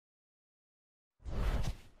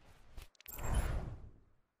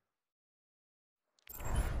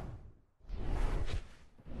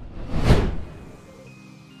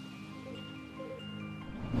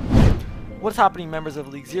What's happening, members of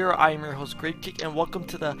League Zero? I am your host, Great Kick, and welcome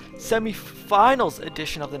to the Semifinals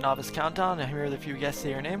edition of the Novice Countdown. I'm here with a few guests. Say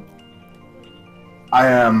your name. I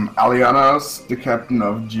am Alianos, the captain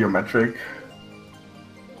of Geometric.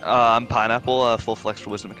 I'm Pineapple, full flex for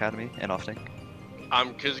Wisdom Academy and Ofting.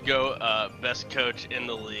 I'm Kizgo, best coach in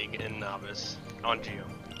the league in Novice on Geo.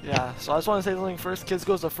 Yeah, so I just want to say something first.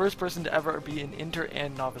 Kizgo's the first person to ever be in Inter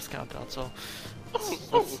and Novice Countdown, so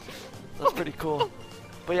that's pretty cool.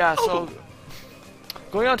 But yeah, so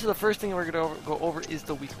going on to the first thing we're going to go over is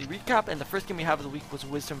the weekly recap, and the first game we have of the week was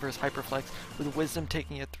Wisdom versus Hyperflex, with Wisdom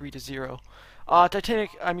taking it 3-0.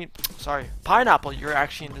 Pineapple, you're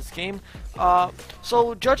actually in this game.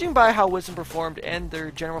 So judging by how Wisdom performed and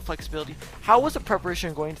their general flexibility, how was the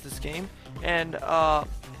preparation going into this game? And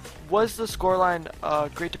was the scoreline a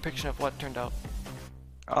great depiction of what turned out?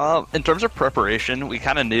 In terms of preparation, we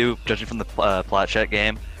kind of knew, judging from the plat chat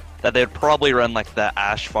game, that they'd probably run like the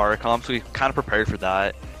Ash Fire comps. We kind of prepared for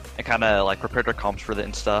that and kind of like prepared our comps for it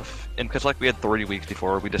and stuff. And because like we had 3 weeks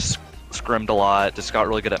before, we just scrimmed a lot, just got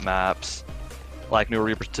really good at maps, like knew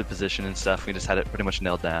Reapers to position and stuff. We just had it pretty much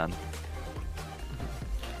nailed down.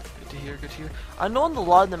 Good to hear, good to hear. I know on a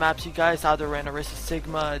lot of the maps you guys either ran Arista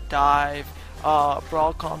Sigma, Dive,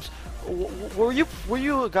 Brawl comps. Were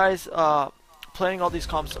you guys planning all these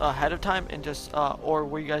comps ahead of time and just or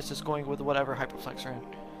were you guys just going with whatever Hyperflex ran?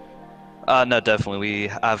 No, definitely. We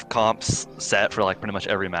have comps set for like pretty much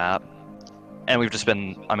every map. And we've just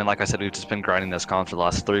been, like I said, we've just been grinding those comps for the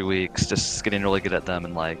last 3 weeks, just getting really good at them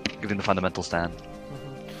and like getting the fundamentals down.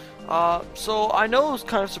 So I know it was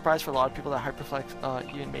kind of a surprise for a lot of people that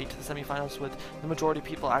Hyperflex even made to the semifinals, with the majority of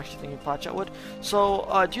people actually thinking Platchat would.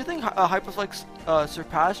 So do you think Hyperflex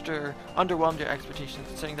surpassed or underwhelmed your expectations,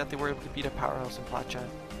 considering that they were able to beat a powerhouse in Platchat?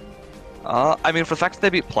 For the fact that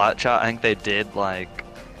they beat Platchat, I think they did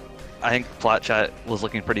I think Platchat was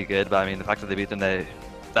looking pretty good, but the fact that they beat them, that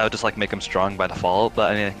would just like make them strong by default.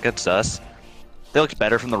 But against us, they looked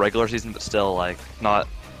better from the regular season, but still like not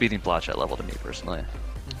beating Platchat level to me personally.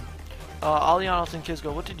 Alianos and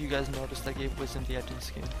Kizgo, what did you guys notice that gave Wisdom the edge in this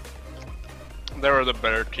game? They were the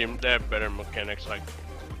better team. They have better mechanics. Like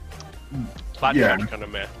Platchat's kind of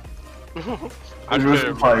meh. It was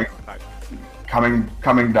just like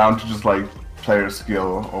coming down to just like player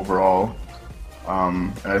skill overall.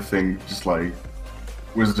 And I think just like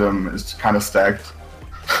Wisdom is kind of stacked.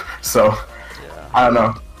 So yeah. I don't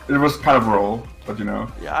know. It was kind of roll, but you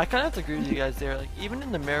know. Yeah, I kind of have to agree with you guys there. Like even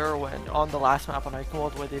in the mirror, when on the last map on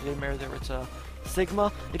Iconworld where they did mirror, there was a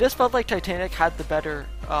Sigma. It just felt like Titanic had the better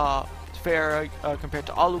fare compared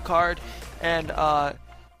to Alucard, and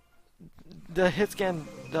the hitscan.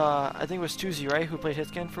 I think it was Tuzi, right, who played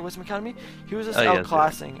Hitscan for Wisdom Academy. He was just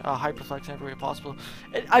outclassing Hyperflex in every way possible.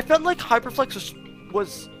 And I felt like Hyperflex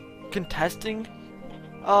was contesting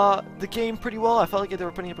the game pretty well. I felt like they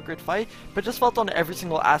were putting up a great fight, but just felt on every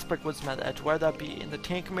single aspect Wisdom had the edge, whether that be in the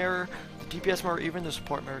tank mirror, the DPS mirror, even the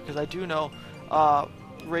support mirror, because I do know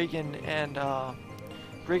Reagan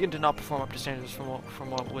did not perform up to standards from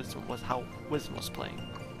what Wisdom was, how Wisdom was playing.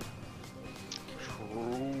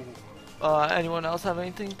 True. Anyone else have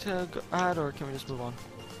anything to add, or can we just move on?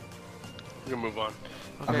 We can move on.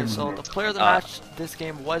 Okay, so the player of the match this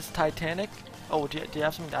game was Titanic. Oh, do you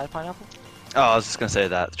have something to add, Pineapple? Oh, I was just gonna say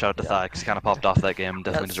that. Shout out to Thigh, 'cause he kind of popped off that game.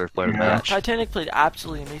 Definitely deserved player of the match. Titanic played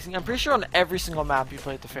absolutely amazing. I'm pretty sure on every single map you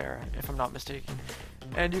played the fair, if I'm not mistaken.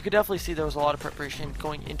 And you could definitely see there was a lot of preparation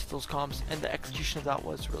going into those comps, and the execution of that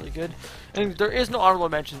was really good. And there is no honorable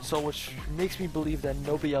mention, so which makes me believe that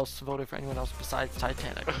nobody else voted for anyone else besides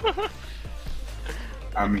Titanic.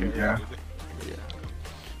 Yeah.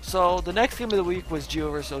 So the next game of the week was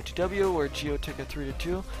Geo vs OTW, where Geo took a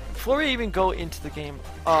 3-2. Before we even go into the game,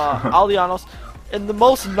 Alianos, in the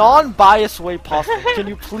most non-biased way possible, can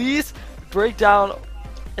you please break down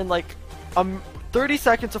in like 30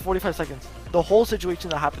 seconds to 45 seconds the whole situation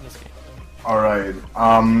that happened in this game? Alright,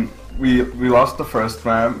 we lost the first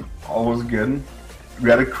map, all was good. We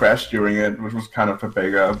had a crash during it, which was kind of a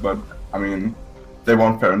beggar, but they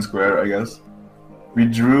won fair and square, I guess. We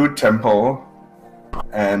drew Temple,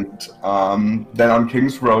 and then on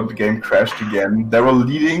King's Road the game crashed again. They were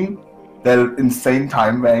leading that insane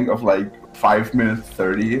time bank of like 5 minutes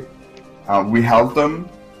 30. We held them,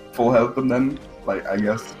 full held them then, I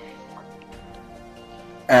guess.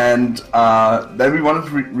 And then we wanted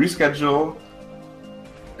to reschedule.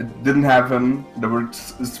 It didn't happen. There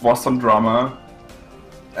was some drama,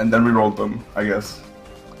 and then we rolled them, I guess.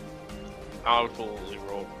 Absolutely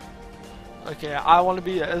rolled. Okay, I want to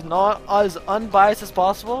be as not as unbiased as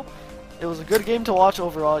possible. It was a good game to watch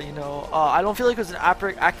overall, you know. I don't feel like it was an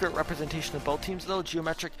accurate representation of both teams, though.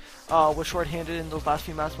 Geometric was short-handed in those last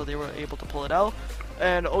few maps, but they were able to pull it out.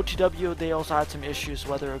 And OTW, they also had some issues,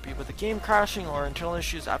 whether it be with the game crashing or internal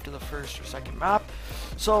issues after the first or second map.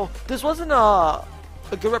 So this wasn't a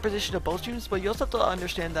good representation of both teams, but you also have to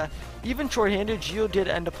understand that even short-handed, Geo did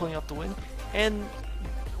end up pulling up the win. And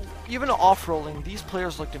even off-rolling, these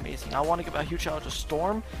players looked amazing. I want to give a huge shout out to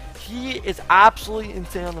Storm. He is absolutely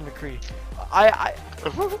insane on the McCree. I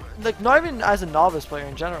like, not even as a novice player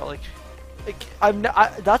in general. Like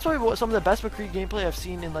that's probably some of the best McCree gameplay I've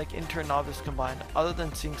seen in like inter and novice combined, other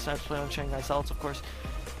than seeing Snipes play on Shanghai Celts, of course.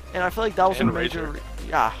 And I feel like that was a major.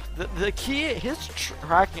 Yeah, the key, his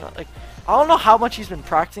tracking. Like, I don't know how much he's been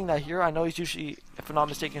practicing that here. I know he's usually, if I'm not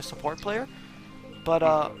mistaken, a support player,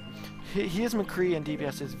 but his McCree and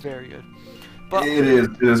DPS is very good. But it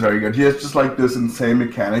is very good. He has just like this insane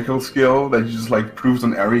mechanical skill that he just like proves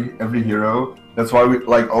on every hero. That's why we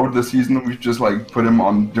like over the season we've just like put him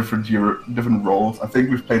on different roles. I think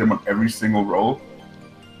we've played him on every single role.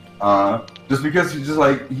 Just because he just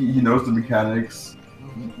like he knows the mechanics.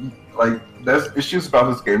 Like there's issues about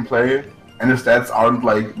his gameplay and his stats aren't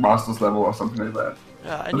like masters level or something like that.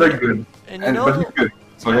 Yeah, but they're good. And you know, but he's good.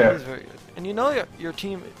 So yeah. He's very good. And you know your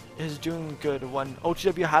team is doing good when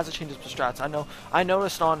OTW has to change its strats. I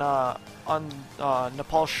noticed on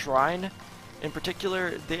Nepal Shrine in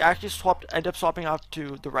particular, they actually ended up swapping out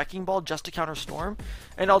to the Wrecking Ball just to counter Storm.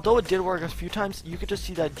 And although it did work a few times, you could just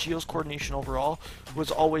see that Geo's coordination overall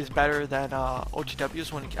was always better than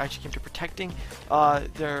OTW's when it actually came to protecting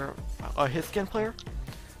their Hithscan player.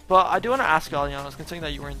 But I do want to ask Alianos, considering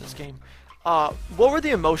that you were in this game, what were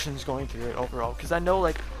the emotions going through it overall? Because I know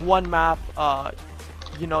like one map,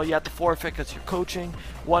 you know, you had to forfeit because you're coaching.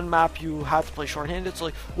 One map you had to play short-handed. So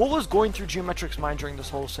like, what was going through Geometric's mind during this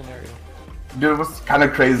whole scenario? Dude, it was kind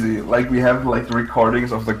of crazy. Like, we have like the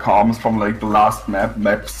recordings of the comms from like the last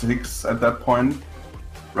map 6 at that point,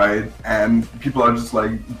 right? And people are just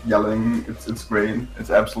like yelling. It's great. It's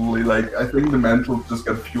absolutely like, I think the mental just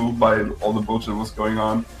got fueled by all the bullshit that was going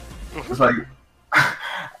on. It's like,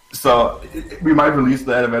 so we might release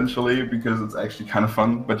that eventually because it's actually kind of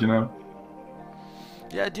fun, but you know.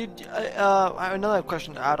 Yeah, dude, another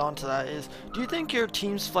question to add on to that is, do you think your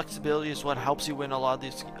team's flexibility is what helps you win a lot of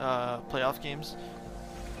these playoff games?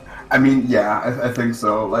 I mean, yeah, I think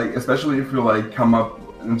so. Like, especially if you like come up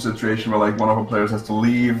in a situation where like one of our players has to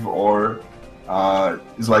leave or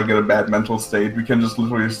is like in a bad mental state, we can just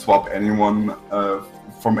literally swap anyone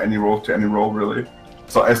from any role to any role, really.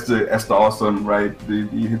 So as the awesome, right, the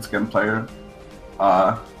hitscan player,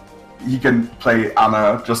 he can play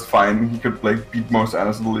Ana just fine. He could like beat most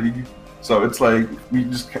Anas in the league. So it's like we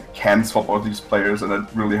just can swap out these players, and it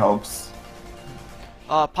really helps.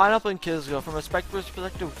 Pineapple and Kizgo, from a Spectre's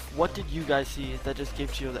perspective, what did you guys see that just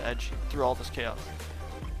gave Geo the edge through all this chaos?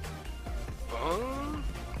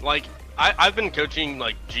 Like I've been coaching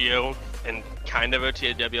like Geo and kind of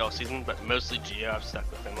OTW all season, but mostly Geo. I've stuck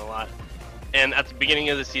with him a lot. And at the beginning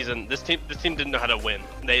of the season, this team didn't know how to win.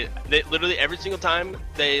 They literally every single time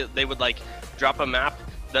they would like drop a map,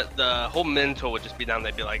 the whole mental would just be down.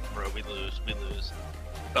 They'd be like, bro, we lose.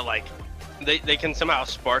 But like they can somehow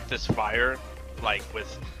spark this fire, like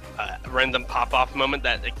with a random pop off moment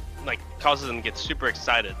that like causes them to get super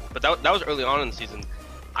excited. But that was early on in the season.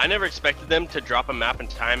 I never expected them to drop a map and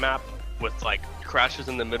time map with like crashes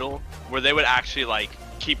in the middle where they would actually like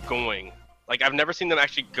keep going. Like, I've never seen them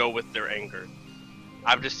actually go with their anger.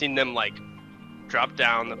 I've just seen them, like, drop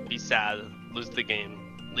down, be sad, lose the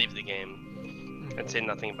game, leave the game, and say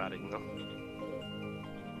nothing about it, you know?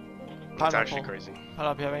 It's actually crazy.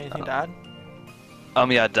 Pineapple, do you have anything to add?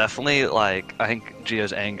 Yeah, definitely, like, I think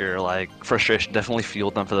Geo's anger, like, frustration definitely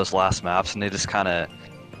fueled them for those last maps, and they just kind of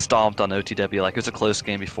stomped on OTW. Like, it was a close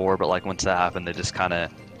game before, but, like, once that happened, they just kind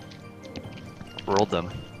of rolled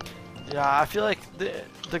them. Yeah, I feel like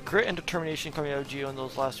the grit and determination coming out of Geo in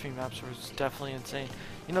those last few maps was definitely insane.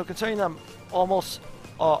 You know, considering that almost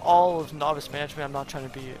all of novice management, I'm not trying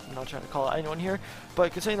to call out anyone here,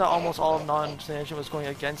 but considering that almost all of novice management was going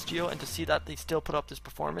against Geo, and to see that they still put up this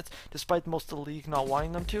performance despite most of the league not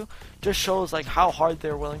wanting them to, just shows like how hard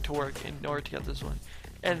they're willing to work in order to get this win.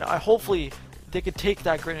 And hopefully they could take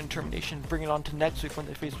that grit and determination, bring it on to next week when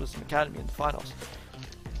they face Wisdom Academy in the finals.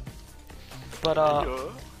 But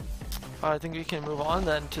I think we can move on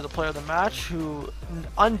then to the player of the match, who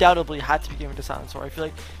undoubtedly had to be given to Silencer. I feel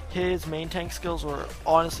like his main tank skills were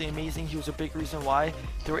honestly amazing. He was a big reason why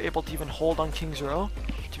they were able to even hold on King's Row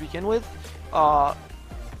to begin with.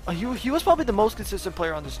 He was probably the most consistent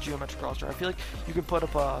player on this geometric roster. I feel like you can put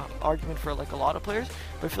up a argument for like a lot of players,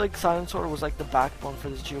 but I feel like Silencer was like the backbone for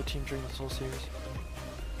this Geo team during this whole series.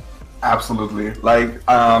 Absolutely. Like,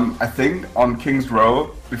 I think on King's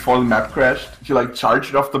Row, before the map crashed, he like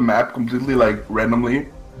charged off the map completely like randomly,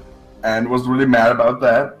 and was really mad about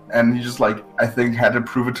that. And he just like, I think, had to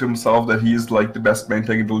prove it to himself that he's like the best main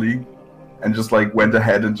tank in the league, and just like went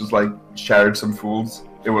ahead and just like shattered some fools.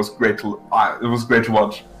 It was great to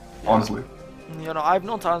watch, honestly. You know, I've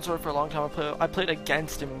known Silencer for a long time. I played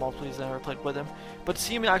against him in multiple leagues. I never played with him, but to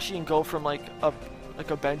see him actually go from like a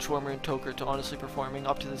bench warmer in Toker to honestly performing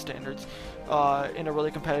up to the standards in a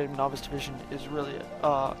really competitive novice division is really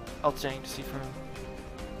outstanding to see from him.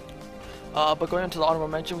 But going on to the honorable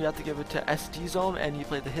mention, we have to give it to SD Zone, and he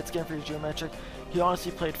played the hit scan for his geometric. He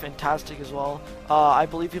honestly played fantastic as well. I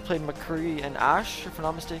believe he played McCree and Ash, if I'm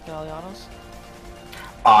not mistaken, Alianos.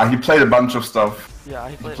 He played a bunch of stuff. Yeah,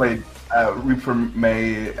 He played Reaper,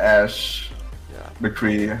 May, Ash,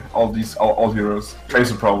 McCree, all heroes.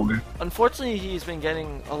 Tracer probably. Unfortunately, he's been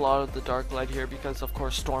getting a lot of the dark light here because, of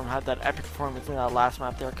course, Storm had that epic performance in that last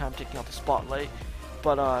map. They were kind of taking out the spotlight.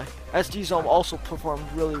 But SD Zone also performed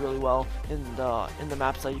really, really well in the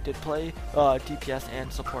maps that he did play, DPS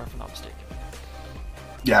and support, if I'm not mistaken.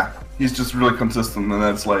 Yeah, he's just really consistent, and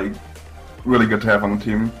that's like really good to have on the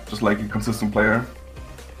team. Just like a consistent player.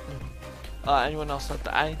 Anyone else like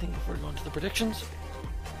to add anything before we go into the predictions?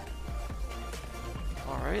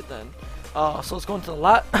 Alright then. So let's go into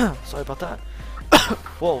the sorry about that.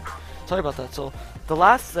 Whoa. Sorry about that. So the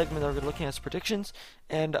last segment that we're looking at is predictions,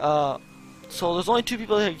 and so there's only two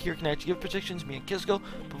people here can actually give predictions, me and Kizgo.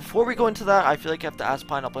 But before we go into that, I feel like I have to ask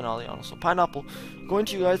Pineapple and Aliano. So Pineapple, going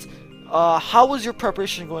to you guys, how was your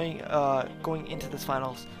preparation going into this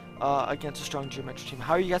finals against a strong geometric team?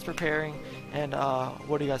 How are you guys preparing, and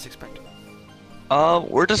what do you guys expect?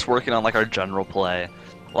 We're just working on like our general play,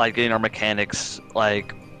 like getting our mechanics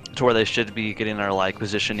like to where they should be, getting our like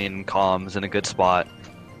positioning and comms in a good spot.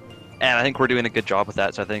 And I think we're doing a good job with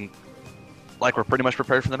that. So I think like we're pretty much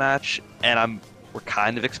prepared for the match, and we're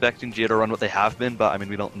kind of expecting Geo to run what they have been, but I mean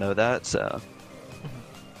we don't know that, so.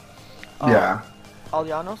 Yeah.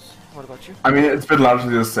 Alianos, what about you? I mean, it's been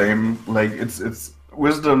largely the same. Like it's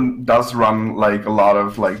Wisdom does run like a lot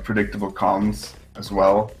of like predictable comms as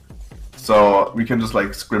well. So we can just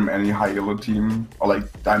like scrim any high elo team or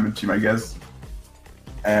like diamond team, I guess,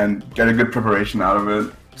 and get a good preparation out of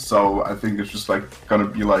it. So I think it's just like gonna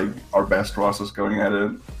be like our best rosters going at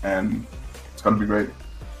it, and it's gonna be great.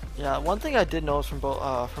 Yeah, one thing I did notice from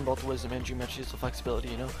both Wisdom and Geometry is the flexibility.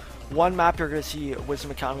 You know, one map you're gonna see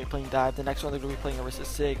Wisdom Academy playing Dive, the next one they're gonna be playing Arista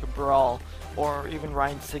Sig, Brawl, or even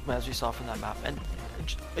Ryan Sigma, as we saw from that map. And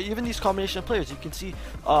even these combination of players, you can see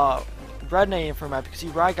Red Knight in for a map, you can see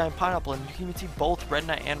Rye Guy and Pineapple, and you can even see both Red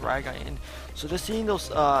Knight and Rye Guy in. So just seeing those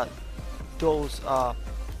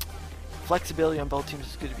flexibility on both teams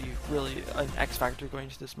is going to be really an X factor going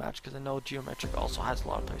into this match, because I know Geometric also has a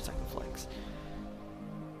lot of players that can flex.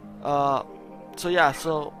 So yeah,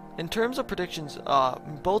 so in terms of predictions,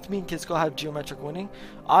 both me and Kizko have Geometric winning.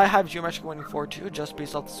 I have Geometric winning 4-2, just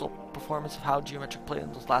based off the performance of how Geometric played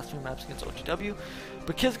in those last few maps against OGW.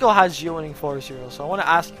 But Kizko has Geo winning 4-0, so I want to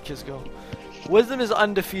ask Kizko, Wisdom is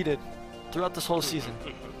undefeated throughout this whole season.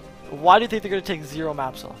 Why do you think they're going to take 0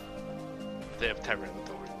 maps off? They have Tyrant and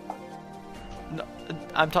Thorn. No,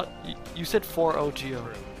 I'm talking. You said 4-0 Geo.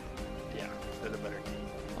 Yeah, they're the better team.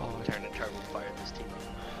 Oh, Tyrant and Charm will fire this team up.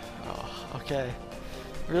 oh, okay.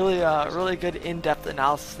 Really, really good in-depth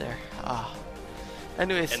analysis there.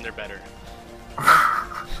 Anyways. And they're better.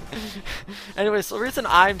 Anyways, so the reason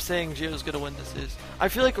I'm saying Geo's gonna win this is I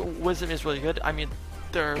feel like Wisdom is really good. I mean,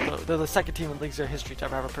 they're the second team in League's history to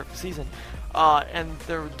ever have a perfect season, and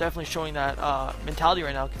they're definitely showing that mentality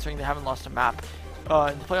right now, considering they haven't lost a map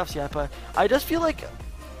in the playoffs yet. But I just feel like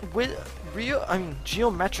with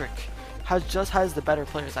Geometric has the better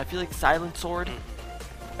players. I feel like Silent Sword.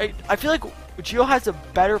 I feel like Geo has the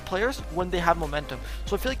better players when they have momentum.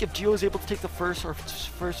 So I feel like if Geo is able to take the first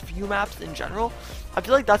few maps in general, I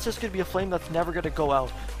feel like that's just going to be a flame that's never going to go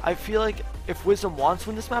out. I feel like if Wisdom wants to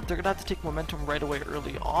win this map, they're going to have to take momentum right away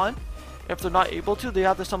early on. If they're not able to, they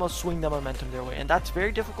have to somehow swing the momentum their way. And that's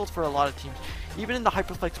very difficult for a lot of teams. Even in the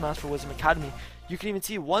Hyperflex maps for Wisdom Academy, you can even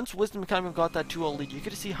see once Wisdom Academy got that 2-0 lead, you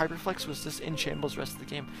could see Hyperflex was just in shambles the rest of the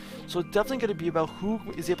game. So it's definitely going to be about who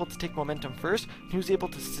is able to take momentum first, and who's able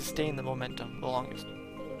to sustain the momentum the longest.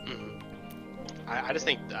 I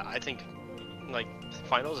think like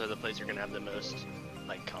finals are the place you're gonna have the most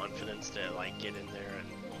like confidence to like get in there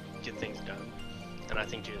and get things done, and I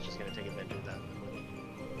think Gio's just gonna take advantage of that.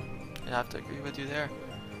 I have to agree with you there.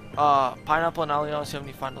 Pineapple and Allianz, you have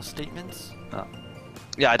any final statements?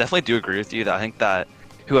 Yeah, I definitely do agree with you that I think that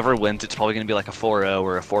whoever wins, it's probably going to be like a 4-0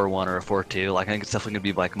 or a 4-1 or a 4-2. Like I think it's definitely going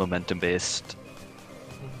to be like momentum based,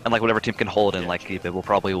 and like whatever team can hold and like keep it will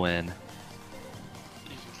probably win.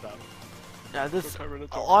 Easy stop. Yeah, this We're covering it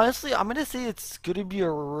all. honestly, I'm gonna say it's gonna be a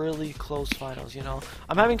really close finals. You know,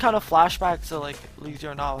 I'm having kind of flashbacks to like League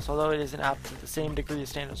Zero Novels, although it isn't up to the same degree of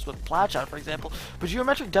standards with Platchat, for example. But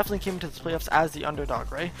Geometric definitely came into the playoffs as the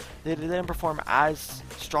underdog, right? They didn't perform as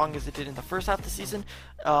strong as they did in the first half of the season,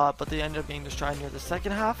 but they ended up being destroyed near the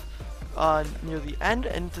second half. Near the end,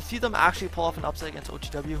 and to see them actually pull off an upset against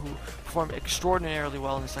OTW, who performed extraordinarily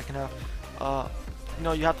well in the second half, you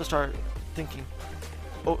know, you have to start thinking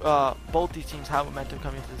both these teams have momentum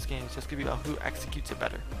coming into this game. It's just gonna be about who executes it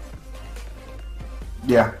better.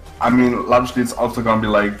 Yeah, I mean, largely it's also gonna be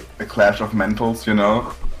like a clash of mentals, you know?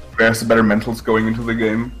 Where's the better mentals going into the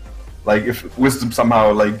game? Like, if Wisdom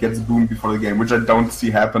somehow like gets boomed before the game, which I don't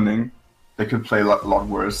see happening, they could play a lot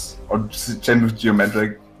worse. Or change with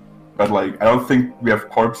Geometric. But like, I don't think we have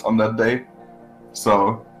Corpse on that day.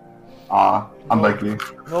 So, unlikely.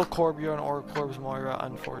 No Corbjorn or Corbs Moira,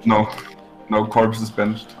 unfortunately. No Corpse is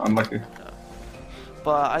benched. Unlucky.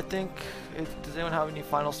 But I think, does anyone have any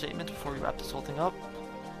final statements before we wrap this whole thing up?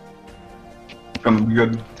 Gonna be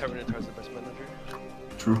good. Terminator is the best manager.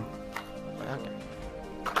 True. Okay.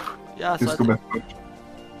 Yeah, so He's I the think, best coach.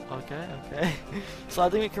 okay. So I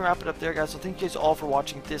think we can wrap it up there, guys. So thank you guys all for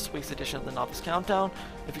watching this week's edition of the Novice Countdown.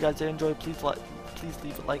 If you guys did enjoy, please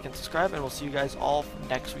leave a like and subscribe, and we'll see you guys all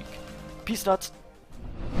next week. Peace nuts.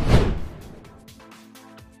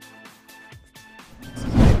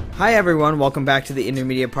 Hi everyone, welcome back to the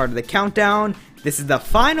intermediate part of the countdown. This is the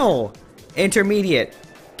final intermediate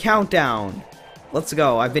countdown. Let's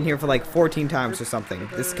go. I've been here for like 14 times or something.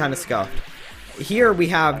 This is kind of scuffed. Here we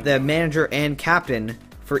have the manager and captain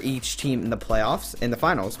for each team in the playoffs, in the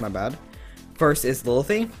finals, my bad. First is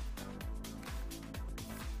Lilithy.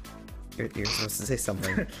 You're supposed to say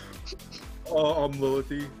something. Oh, I'm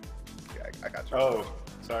Lilithy. Yeah, I got you. Oh,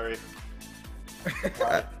 sorry.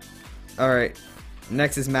 Alright.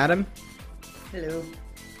 Next is Madam. Hello.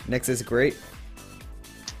 Next is Great.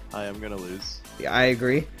 I am gonna lose. Yeah, I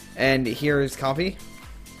agree. And here is Copy.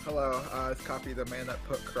 Hello, it's Copy, the man that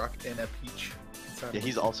put Croc in a peach. Yeah,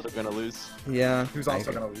 he's also gonna lose. Yeah. Who's I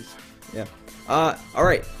also agree. gonna lose. Yeah.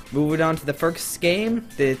 Alright. Moving on to the first game.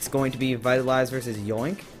 It's going to be Vitalize versus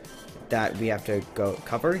Yoink. That we have to go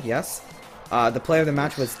cover, yes. The player of the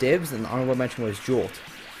match was Dibs, and the honorable mention was Jolt.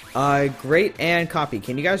 Great and Copy.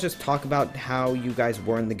 Can you guys just talk about how you guys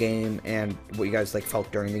were in the game and what you guys like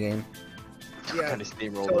felt during the game? Yeah. Kind of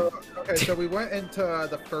steamrolled. So we went into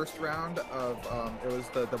the first round of it was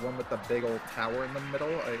the one with the big old tower in the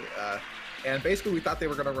middle. And basically we thought they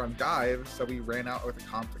were gonna run dive, so we ran out with a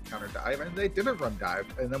comp to counter dive, and they didn't run dive,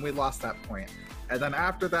 and then we lost that point. And then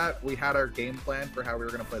after that, we had our game plan for how we were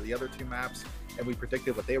gonna play the other two maps, and we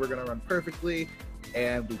predicted what they were gonna run perfectly,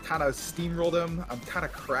 and we kind of steamrolled them. I'm kind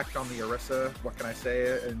of correct on the Orisa, what can I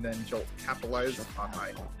say? And then Jolt capitalized on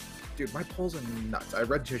my... Dude, my polls are nuts. I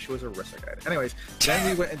read Joshua's Orisa guide. Anyways, then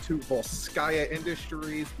we went into Volskaya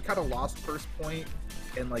Industries. We kind of lost first point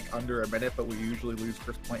in like under a minute, but we usually lose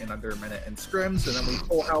first point in under a minute in scrims, and then we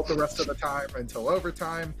pull out the rest of the time until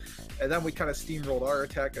overtime, and then we kind of steamrolled our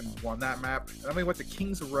attack and won that map. And then we went to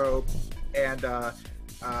King's Row, and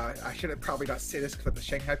I should have probably not say this for the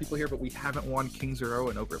Shanghai people here, but we haven't won King's Row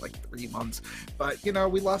in over like 3 months. But you know,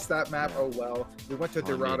 we lost that map. Oh well. We went to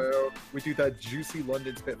Dorado. We do that juicy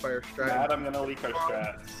London Spitfire strat. Matt, I'm gonna leak our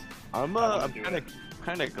strats. I'm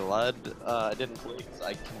kind of glad I didn't play because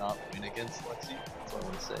I cannot win against Lexi. That's all I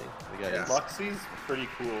want to say. Yeah. Luxie's pretty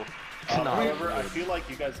cool. However, I feel like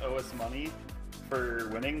you guys owe us money for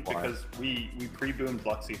winning because we pre-boomed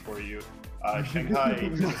Luxie for you. Shanghai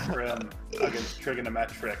did a scrim against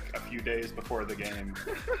Trigonometric a few days before the game.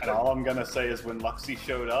 And all I'm gonna say is when Luxie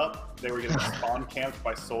showed up, they were getting spawn camped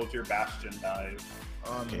by Soldier Bastion dive.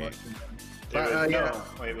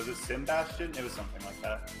 Wait, was it Sim Bastion? It was something like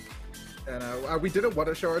that. And we didn't want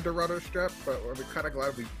to show our Dorado strat, but we're kind of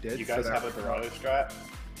glad we did. You guys have a Dorado strat?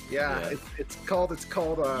 Yeah. It's called.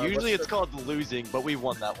 Usually it's called losing, but we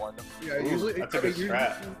won that one. Yeah, Ooh, that's a good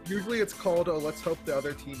strat. Usually it's called let's hope the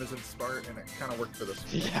other team isn't smart, and it kind of worked for this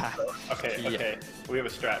one. Yeah. So. Okay. We have a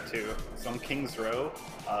strat too. So on King's Row,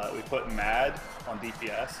 we put Mad on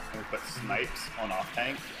DPS, and we put Snipes on off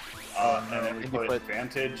tank, and then we put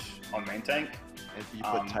Vantage on main tank. And you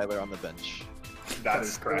put Tyler on the bench. That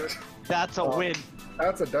is correct. That's a win.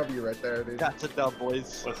 That's a W right there, dude. That's a dub,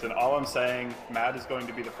 boys. Listen, all I'm saying, Matt is going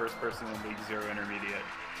to be the first person in League Zero Intermediate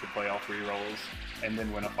to play all 3 roles and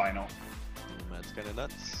then win a final. man, it's kind of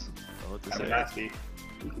nuts. I don't know what to Kind of say. nasty.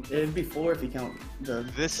 It'd be 4 if you count the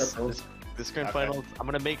This pros. this grand Okay. finals, I'm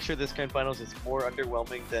gonna make sure this grand finals is more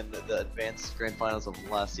underwhelming than the advanced grand finals of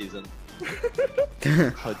last season. I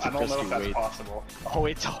don't know if that's possible. Oh,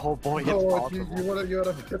 boy, it's Oh, possible. you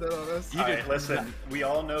wanna put it on us? Alright, listen, we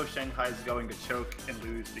all know Shanghai's going to choke and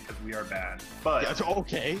lose because we are bad. But Yeah,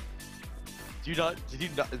 okay. Did you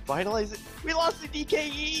not vitalize it? We lost to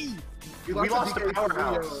DKE! we lost to DK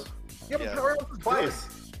Powerhouse Yeah, but Yeah. Powerhouse is twice.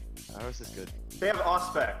 Ours is good. They have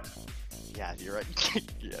Aspect. Yeah, you're right.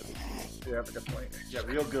 Yeah. good. Yeah, that's a good point. Yeah,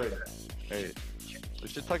 real good. Hey, we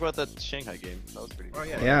should talk about that Shanghai game. That was pretty Oh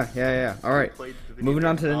good. yeah. Yeah. All right. Played the video Moving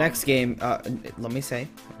on to the game. next game. Let me say.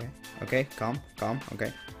 Okay. Calm.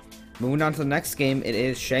 Okay. Moving on to the next game. It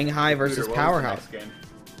is Shanghai versus What was the Powerhouse. next game?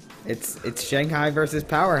 It's Shanghai versus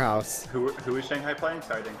Powerhouse. Who is Shanghai playing?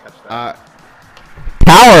 Sorry, I didn't catch that.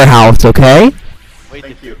 Powerhouse. Okay. Wait, Thank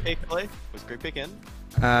did you. Great Pick play? Was Great Pick in?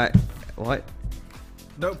 What?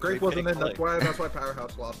 No, Grape Great wasn't in. pick, That's why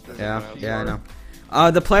Powerhouse lost. it. Yeah. I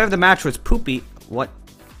know. The player of the match was Poopy. What?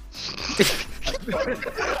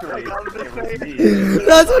 Actually, it was me.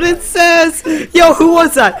 That's what it says. Yo, who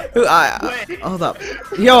was that? Hold up.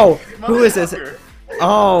 Yo, who is this? Motherfucker.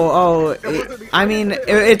 Oh. I mean,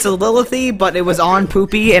 it's a Lilithy, but it was on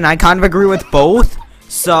Poopy, and I kind of agree with both.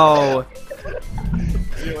 So,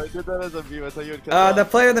 I did that as a view. I thought you would the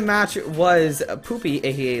player of the match was Poopy,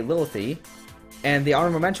 aka Lilithy, and the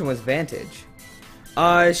honorable mention was Vantage.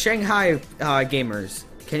 Shanghai gamers,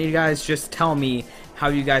 can you guys just tell me how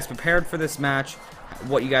you guys prepared for this match,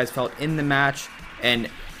 what you guys felt in the match, and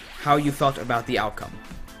how you felt about the outcome?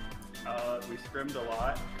 We scrimmed a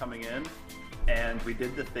lot coming in, and we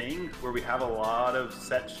did the thing where we have a lot of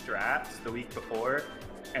set strats the week before,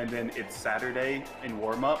 and then it's Saturday in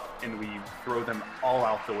warm-up, and we throw them all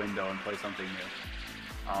out the window and play something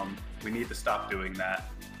new. We need to stop doing that,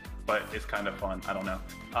 but it's kind of fun. I don't know.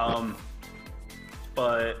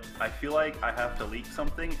 But I feel like I have to leak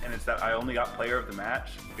something, and it's that I only got player of the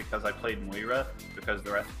match because I played Moira, because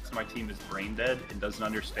the rest of my team is brain dead and doesn't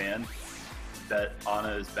understand that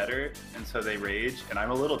Ana is better, and so they rage, and I'm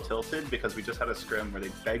a little tilted because we just had a scrim where they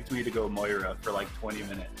begged me to go Moira for like 20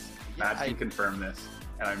 minutes. Matt can confirm this,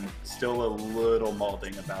 and I'm still a little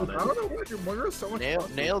malding about I it. don't know what your Moira's so much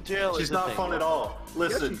fun. Nail jail She's is a not thing. fun at all.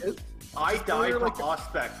 Listen, she is. I Just play died her to like a-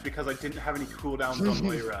 Aspect because I didn't have any cooldowns on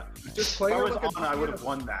Moira. Just If play I her was like a Ana, I would have DPS.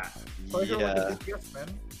 won that. Play her Yeah. like a DPS, man.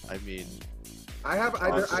 I mean, I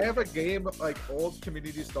have a game like old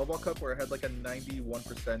community snowball cup where I had like a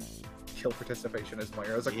 91% kill participation as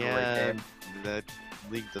Moira. It was a great yeah, game. that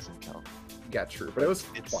league doesn't count. Yeah, true, but it was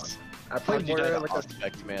It's fun. I how'd played you die Moira to like a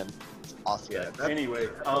Aspect, man. It's awesome. yeah. That's, Anyway,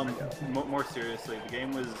 more seriously, the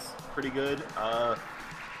game was pretty good.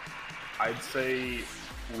 I'd say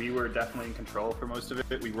we were definitely in control for most of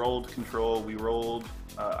it. We rolled control. We rolled.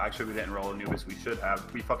 Actually, we didn't roll Anubis. We should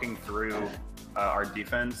have. We fucking threw our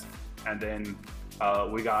defense, and then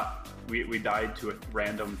we died to a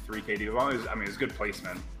random 3K diva bomb. It was good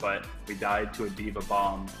placement, but we died to a diva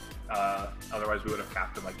bomb. Otherwise, we would have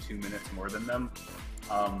capped it like 2 minutes more than them.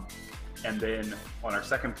 And then on our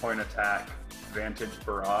second point attack, Vantage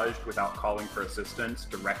barraged without calling for assistance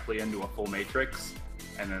directly into a full matrix,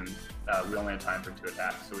 and then we only had time for 2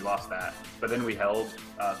 attacks, so we lost that. But then we held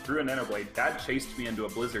through a nano blade. Dad chased me into a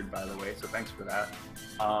blizzard, by the way, so thanks for that.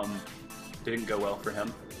 Didn't go well for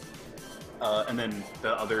him. And then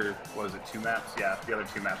the other, what was it, 2 maps? Yeah, the other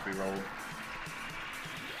 2 maps we rolled.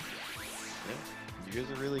 Yeah, you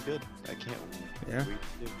guys are really good. I can't. Yeah. wait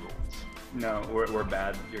to do rolls. No, we're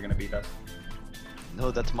bad. You're gonna beat us.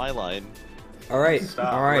 No, that's my line. All right.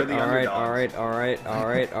 Stop. All right. We're the All right. underdogs. All right. All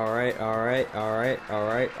right. All right. All right. All right. All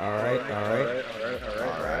right. All right. All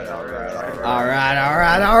right. All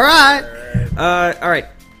right. All right. All right.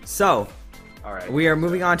 So All right. we are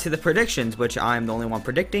moving on to the predictions, which I'm the only one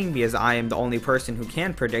predicting because I am the only person who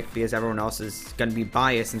can predict because everyone else is going to be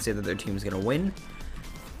biased and say that their team's going to win.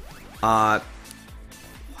 What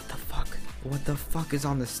the fuck? What the fuck is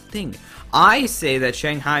on this thing? I say that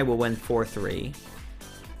Shanghai will win 4-3.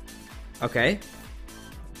 Okay.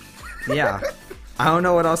 Yeah. I don't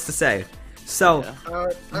know what else to say. So,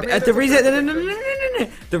 the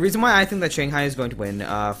reason why I think that Shanghai is going to win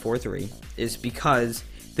 4-3 is because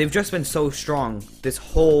they've just been so strong this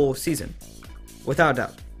whole season, without a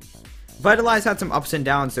doubt. Vitalize had some ups and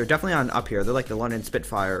downs. They're definitely on up here. They're like the London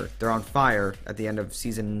Spitfire. They're on fire at the end of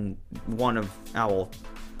season 1 of Owl.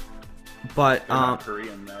 But They're not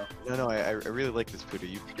Korean though. No, I really like this Puda.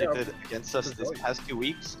 You predicted against us this past 2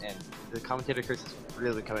 weeks, and the commentator curse is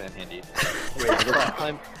really coming in handy. Wait,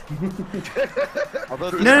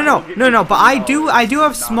 although this time, no. But I do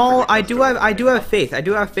have faith. I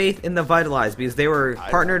do have faith in the Vitalize because they were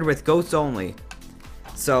partnered with Goats Only,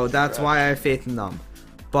 so that's why I have faith in them.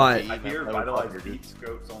 But I hear Vitalize beats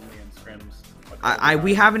Goats Only in scrims.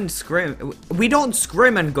 we haven't scrim. We don't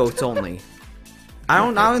scrim on Goats Only. I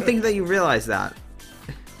don't think that you realize that.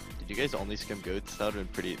 Did you guys only scrim goats? That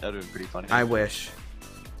would've been pretty funny. I wish.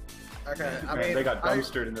 Okay, I Man, mean, they got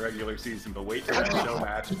dumpstered in the regular season, but wait till that show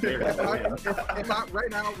match. They're gonna win. right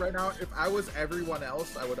now, if I was everyone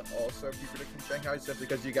else, I would also be predicting Shanghai simply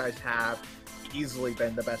because you guys have easily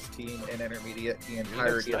been the best team in intermediate the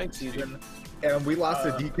entirety of the season. And we lost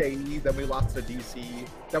to DKE, then we lost to DC,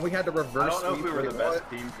 then we had to reverse. I don't know if sweep we were the Iowa. best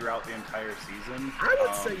team throughout the entire season. I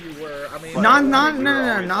would say you were. I mean,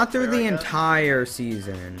 Not through the entire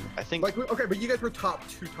season. I think. Like, okay, but you guys were top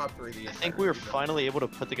 3 the I think we were finally able to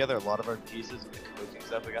put together a lot of our pieces and the coaching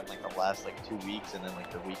stuff we got in like the last 2 weeks, and then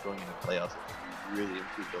like the week going into playoffs. We really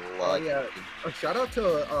improved a lot. Oh yeah, a shout out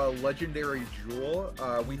to legendary Jewel.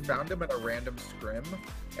 We found him at a random scrim,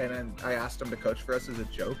 and then I asked him to coach for us as a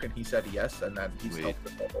joke, and he said yes, and then he's helped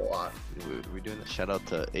us a whole lot. We're doing the shout out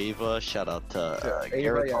to Ava, shout out to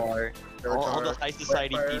Ava, Garrett, all the high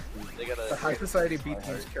society Fire. people. They gotta. The high society B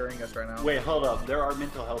team's carrying us right now. Wait, hold up. There are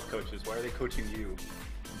mental health coaches. Why are they coaching you?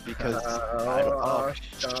 Because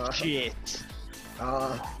shit.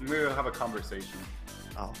 We're gonna have a conversation.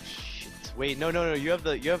 Oh shit. Wait, no. You have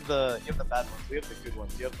the bad ones. We have the good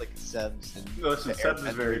ones. You have like Sebs and. Listen, Sebs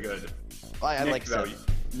is very good. I Nick, like though, Sebs.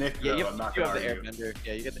 Nick, Yeah, though, you I'm not have gonna the argue. Airbender.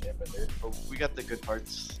 Yeah, you got the Airbender. But we got the good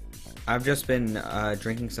parts. I've just been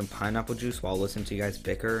drinking some pineapple juice while listening to you guys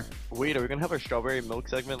bicker. Wait, are we gonna have our strawberry milk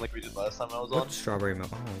segment like we did last time I was on? What strawberry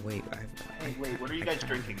milk? Oh wait, Wait, what are you guys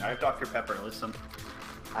drinking? I have Dr. Pepper. Listen.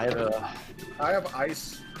 I have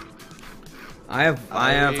ice. I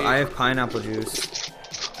have pineapple juice.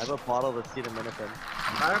 I have a bottle of acetaminophen.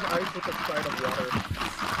 I have ice with a side of water.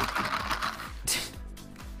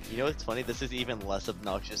 You know what's funny? This is even less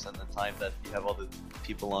obnoxious than the time that you have all the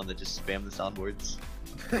people on that just spam the soundboards.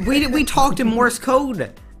 we talked in Morse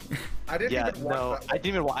code. I didn't even watch that. I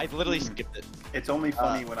didn't even. I literally skipped it. It's only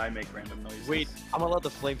funny when I make random noises. Wait, I'm allowed to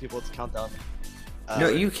flame people. It's countdown. No,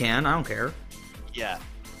 you can. I don't care. Yeah.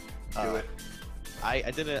 Do it. I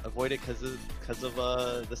didn't avoid it because of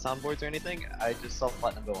the soundboards or anything. I just saw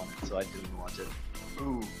Platinum go on it, so I didn't watch it.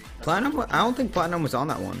 Ooh. Platinum? I don't think Platinum was on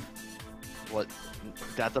that one. What?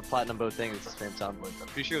 That's a Platinum Bow thing. It's the spam soundboards. I'm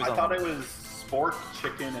pretty sure it was I on thought one. it was Spork,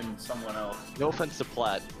 Chicken, and someone else. No offense to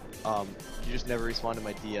Plat. You just never respond to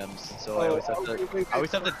my DMs, so I always have to. I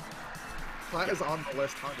always have to. Plat is on the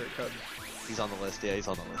list, 100 code. He's on the list. Yeah, he's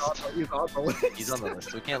on the list. He's on the list. He's on the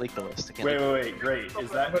list. We can't leak the list. Wait, great.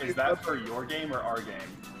 Is that for your game or our game?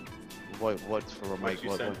 What's for my? What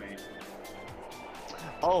you sent me.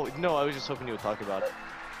 Oh no, I was just hoping you would talk about it.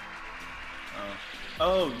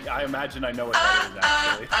 Oh, I imagine I know what that is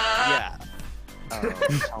actually. Yeah.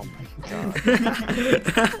 Oh my god.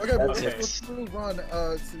 Okay, let's move on.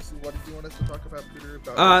 Susu, what did you want us to talk about, Peter?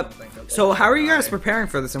 About so how are you guys preparing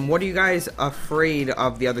for this, and what are you guys afraid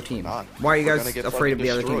of the other team? Why are you guys afraid of the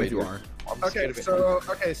other team if you are? Okay,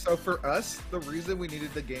 so for us, the reason we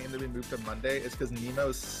needed the game to be moved to Monday is because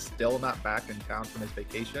Nemo's still not back in town from his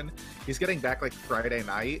vacation. He's getting back like Friday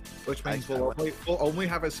night, which means we'll only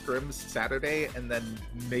have a scrims Saturday and then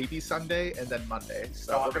maybe Sunday and then Monday.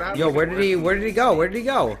 So we're gonna have where did he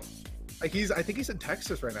go? I think he's in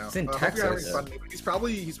Texas right now. He's in Texas. Texas. He's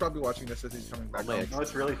probably watching this as he's coming back home. You know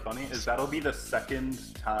what's really funny is that'll be the second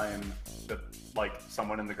time that like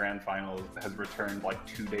someone in the grand final has returned like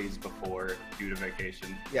 2 days before due to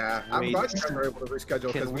vacation. Yeah, I'm glad you guys were able to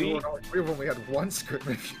reschedule because we've only had one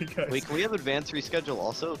scrimmage. Wait, can we have advanced reschedule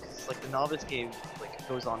also? Because like the novice game like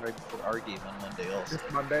goes on right before our game on Monday also.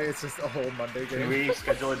 It's Monday. It's just a whole Monday game. Can we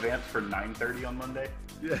schedule advance for 9:30 on Monday?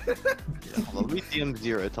 Yeah. Let me DM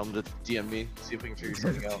Zero. Tell him to DM me. See if we can figure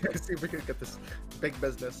something out. See if we can get this big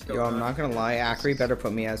business going. Yo, I'm not gonna lie. Acri better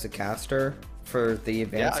put me as a caster for the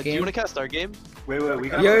advanced game. Do you want to cast our game? Wait, we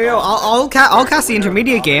got I'll cast the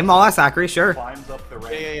intermediate game. I'll ask Acri, sure. Climbs up the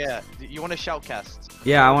ranks. Yeah. You want to shoutcast?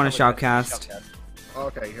 Yeah, I want to shoutcast.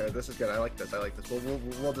 Okay, good. This is good. I like this.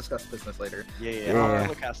 We'll discuss business later. Yeah.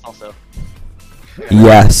 I'll cast also.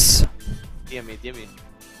 Yes. DM me.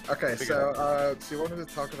 Okay, so you wanted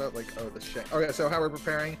to talk about okay, so how we're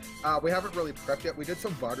preparing. We haven't really prepped yet. We did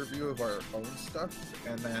some VOD review of our own stuff,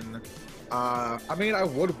 and then I mean, I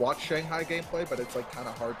would watch Shanghai gameplay, but it's like kind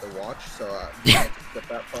of hard to watch, so get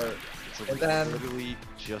that part So And then- literally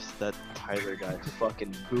just that Tyler guy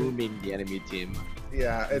fucking booming the enemy team.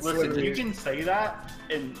 Yeah, it's Listen, literally. you can say that,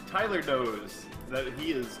 and Tyler knows that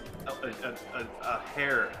he is a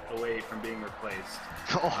hair away from being replaced.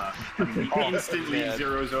 Oh, I mean, he instantly man.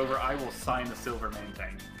 zeroes over. I will sign the silver main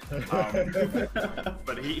tank.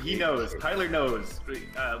 But he knows. Tyler knows.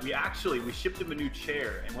 We shipped him a new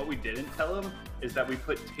chair, and what we didn't tell him is that we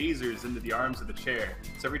put tasers into the arms of the chair.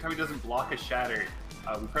 So every time he doesn't block a shatter,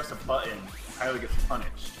 we press a button. Tyler gets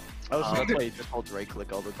punished. Oh, so that's why he just holds right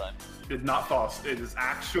click all the time. It's not false. It is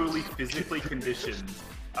actually physically conditioned.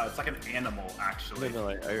 It's like an animal, actually. No,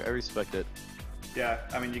 I respect it. Yeah,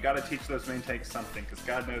 I mean, you got to teach those main tanks something, because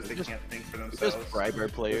God knows they can't think for We themselves. just bribe our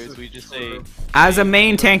players. We just say, As a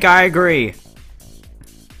main tank, I agree.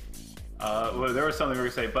 Well, there was something we were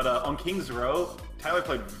going to say, but on King's Row, Tyler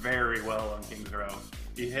played very well on King's Row.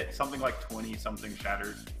 He hit something like 20-something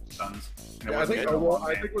shattered stuns. And it Yeah, I wasn't think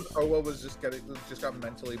good. Owo just got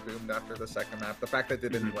mentally boomed after the second map. The fact that they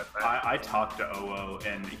didn't win that. I talked to Owo,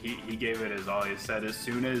 and he gave it his all. He said as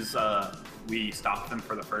soon as we stopped them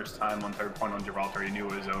for the first time on third point on Gibraltar, he knew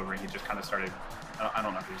it was over, and he just kind of started, I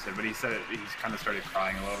don't know what he said, but he said he's kind of started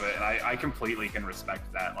crying a little bit, and I completely can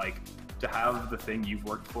respect that. Like, to have the thing you've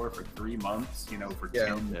worked for 3 months, you know, for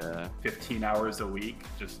 10, 15 hours a week,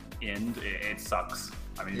 just end, it sucks.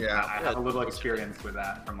 I mean, I have a little experience with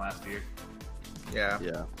that from last year. Yeah.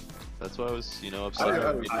 yeah. That's why I was, upset.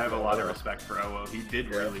 I have a lot of respect for Owo. He did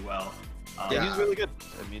really well. Yeah, he's really good.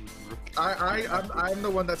 I mean, I'm the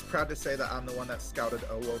one that's proud to say that I'm the one that scouted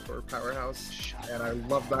Owo for Powerhouse, and I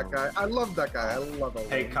love that guy. I love that guy. I love Owo.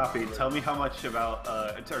 Hey, Copy, tell me how much about,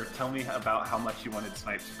 or tell me about how much you wanted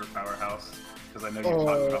Snipes for Powerhouse, because I know you've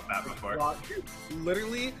talked about that before. God,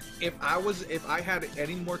 literally, if I had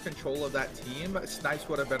any more control of that team, Snipes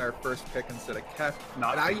would have been our first pick instead of Kef.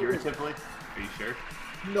 Not figuratively? Are you sure?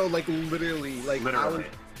 No, like literally, like Literally.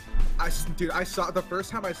 I saw the first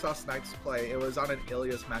time I saw Snipes play, it was on an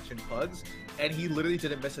Ilias match in Pugs, and he literally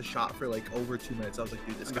didn't miss a shot for like over 2 minutes. I was like,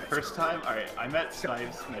 dude, this The guy's first time, alright, I met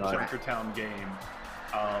Snipes in a Junkertown game,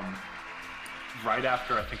 right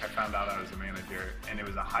after I think I found out I was a manager, and it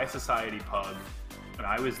was a high society pub, and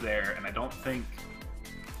I was there, and I don't think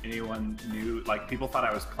anyone knew, like, people thought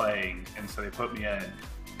I was playing, and so they put me in,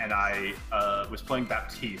 and I was playing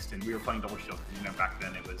Baptiste, and we were playing double shield, back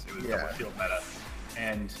then it was double shield meta,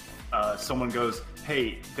 and someone goes,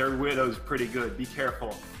 hey, their Widow's pretty good, be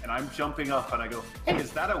careful, and I'm jumping up, and I go, hey,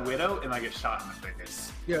 is that a Widow? And I get shot in the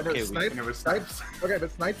face. Yeah, no, Okay, Snipes. Okay,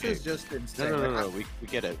 but Snipes is just insane. no. We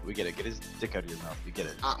get it. We get it. Get his dick out of your mouth. We get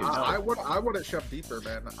it. I want it shoved deeper,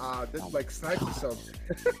 man. Like Snipes is so.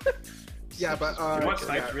 Yeah, but You know what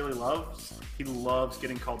Snipes really loves? He loves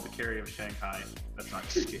getting called the carry of Shanghai. That's not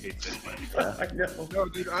true. He hates it, but I know. No,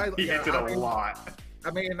 dude, he hates it a lot. I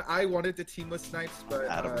mean, I wanted to team with Snipes, but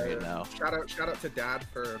Adam right now. shout out to Dad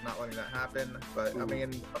for not letting that happen. But I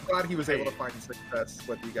mean, I'm glad he was able to find success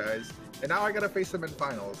with you guys. And now I gotta face him in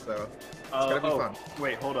finals, so it's gonna be fun.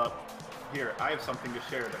 Wait, hold up. Here, I have something to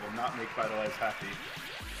share that will not make Vitalize happy.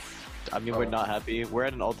 I mean, we're not happy. We're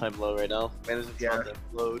at an all-time low right now. Management's Yeah. on the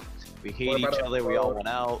load. We hate We're each about to other. We all upload. went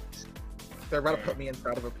out. They're about to put me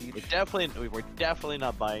inside of a peach. We're definitely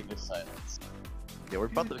not buying this silence. Yeah, we're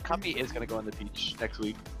about to. The copy is gonna go on the beach next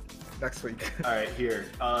week. Next week. All right, here.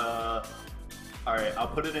 All right, I'll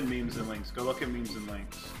put it in memes and links. Go look at memes and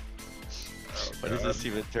links. What is this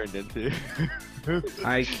even turned into?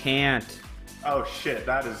 I can't. Oh shit,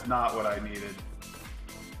 that is not what I needed.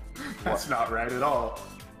 That's not right at all.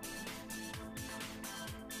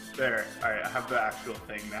 There. All right, I have the actual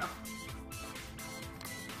thing now.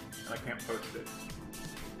 And I can't post it.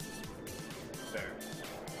 There.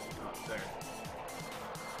 Oh, there.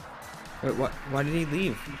 Wait, what? Why did he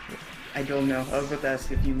leave? I don't know. I was about to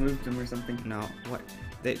ask if you moved him or something. No, what?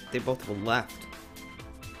 They both left.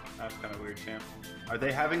 That's kind of weird, champ. Are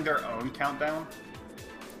they having their own countdown?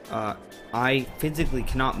 I physically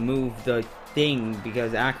cannot move the thing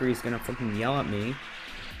because Akari's gonna fucking yell at me.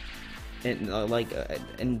 And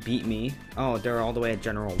and beat me. Oh, they're all the way at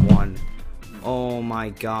General 1. Oh my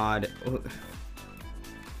god.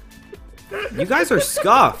 You guys are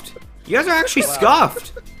scuffed. You guys are actually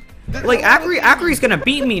scuffed. Like, Akari's gonna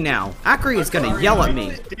beat me now. Akari is gonna yell at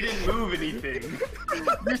me. He didn't move anything.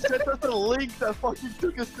 You sent us a link that fucking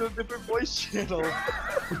took us to a different voice channel.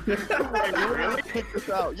 Wait, really? Take this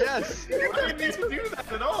out. Yes. You didn't need to do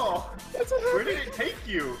that at all. Where did it take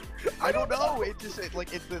you? I don't know. It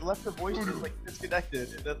left the voice just like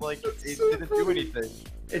disconnected, and then like it didn't do anything.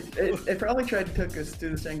 It probably tried to take us to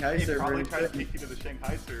the Shanghai He server. probably and tried to take you to the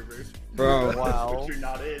Shanghai server. Bro. Wow. But you're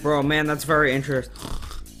not in. Bro, man, that's very interesting.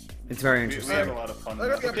 It's very We interesting. have a lot of fun. Okay,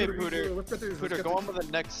 now. Okay, Pooter, Pooter. let's get through this, Pooter, let's go get on through with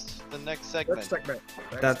the next segment. Next segment.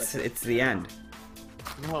 It's the end.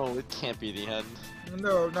 No, it can't be the end.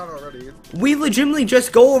 No, not already. We legitimately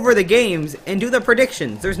just go over the games and do the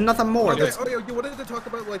predictions. There's nothing more. Okay, That's, oh yeah, you wanted to talk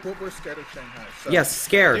about like what we're scared of Shanghai. So, yes,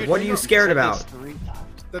 scared. Dude, What are we you already scared said about? this 3 times.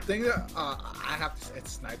 The thing that I have to say,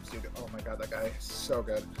 it's Snipes, dude. Oh my god, that guy is so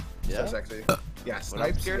good. Yeah? So sexy. Yeah, Snipes. What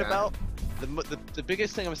I'm scared yeah. about, the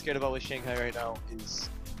biggest thing I'm scared about with Shanghai right now is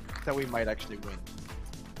that we might actually win.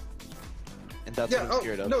 And that's Yeah, what I'm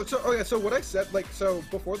scared of. no, so what I said, like, so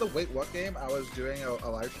before the Wait What game, I was doing a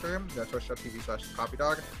live stream, that's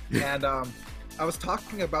twitch.tv/copydog, and I was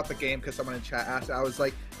talking about the game because someone in chat asked, I was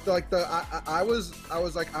like, I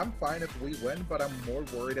was like, I'm fine if we win, but I'm more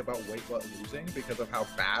worried about Wait What losing because of how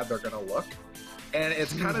bad they're gonna look. And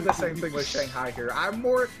it's kind of the same thing with Shanghai here. I'm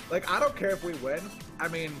more like, I don't care if we win. I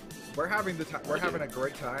mean, we're having a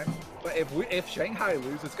great time. But if Shanghai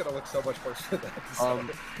loses, it's gonna look so much worse for them. So I'm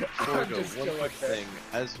Sorgo, just one still quick okay. thing.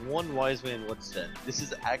 As one wise man once said, this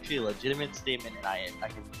is actually a legitimate statement, and I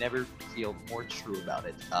can never feel more true about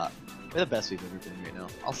it. We're the best we've ever been right now.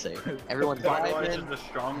 I'll say it. Everyone's Vitalize vibing. is the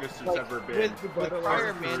strongest it's Like, ever been. with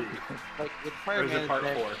prior Part man, three. like with Or prior is it part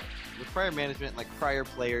management, 4? with prior management, like prior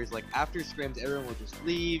players, like after scrims, everyone would just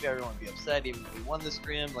leave. Everyone would be upset, even if we won the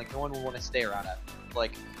scrim. Like no one would want to stay around after.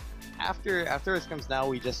 Like after our scrims, now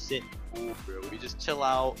we just sit, cool, bro. We just chill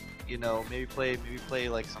out. You know, maybe play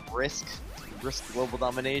like some risk global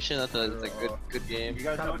domination. That's a good game. You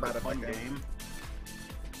guys know Kinda it's a bad at fun that game?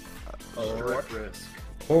 Overwatch? Strict Risk.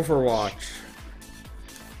 Overwatch.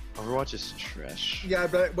 Overwatch is trash. Yeah,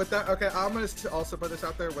 but with that, okay, I'm gonna also put this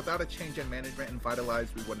out there. Without a change in management and Vitalize,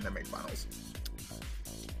 we wouldn't have made finals.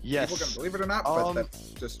 Yes. People can believe it or not, but that's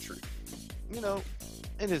just true. You know,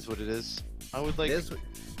 it is what it is. I would like.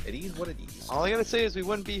 It is what it is. All I gotta say is we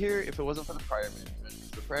wouldn't be here if it wasn't for the prior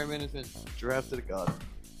management. The prior management drafted a god.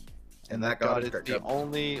 And that god is the Jacob.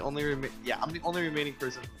 I'm the only remaining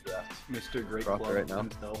person from the draft. Mr. Great Roster Club right now.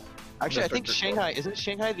 himself. Actually, I Mr. think Good Shanghai isn't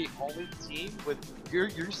Shanghai the only team with you're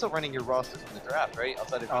still running your roster from the draft, right?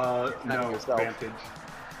 Outside of No, yourself. Vantage.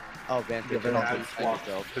 Oh, Vantage. And also I you signed swapped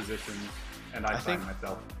yourself. positions, and I I signed think-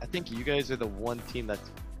 myself. I think you guys are the one team that's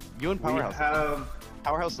you and We Powerhouse. have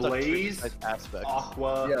Powerhouse stuck Blaze, to aspect.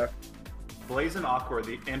 Aqua, Yeah. Blaze and Aqua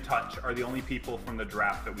and Touch are the only people from the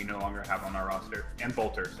draft that we no longer have on our roster. And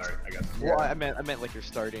Bolter, sorry, I guess. Well, I meant like your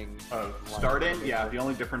starting. Start in, yeah. The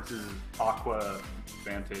only difference is Aqua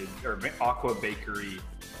Vantage or Aqua Bakery,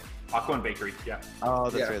 Aqua and Bakery, yeah. Oh,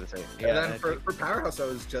 that's Yeah. right. That's right. And Yeah, then I for think Powerhouse,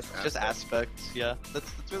 though, it's just aspects. Yeah,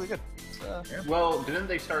 that's really good. It's, Well, didn't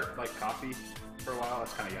they start like coffee for a while?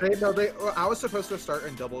 That's kind of Well, I was supposed to start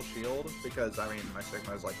in double shield because I mean my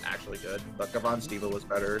Sigma is like actually good, but Gavon Steva was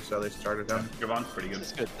better, so they started him. Gavon's pretty good. This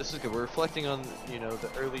is good. This is good. We're reflecting on the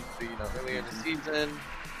earlier in the season.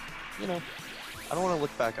 You know, I don't want to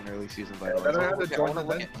look back on early season Vitalize. Then I had to I join. want to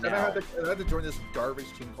look at Then I now. had to join this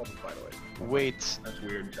garbage team called Vitalize. Wait, That's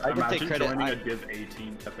weird. I can take Imagine credit. joining a Div A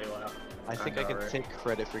team that they laugh. I think I I know, can right? take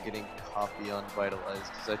credit for getting copy on Vitalize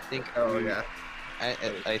because I think Oh yeah.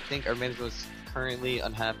 I think our management was currently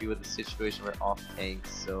unhappy with the situation we're off tank,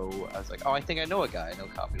 so I was like, oh, I think I know a guy. I know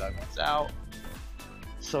Copy Dog wants out.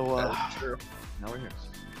 So That's true. now we're here.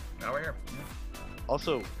 Now we're here.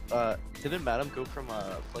 Also, didn't Madam go from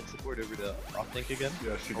flex support over to off tank again?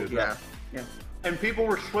 Yeah, she did Yeah. that. And people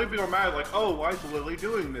were sleeping or mad, like, oh, why is Lily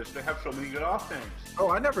doing this? They have so many good off tanks. Oh,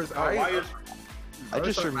 I never. Why is I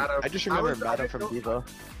just remember I Madam didn't from know- Diva.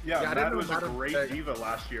 Yeah, Yeah, I didn't Matt know was a Madam great Sig. diva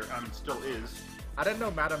last year. I mean, still is. I didn't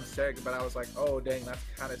know Madam Sig, but I was like, oh dang, that's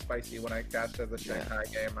kind of spicy. When I casted the Shanghai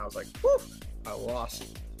game, I was like, whew, I lost.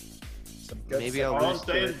 Some good Maybe stuff. I'll All I'm lose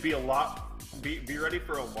saying to is be ready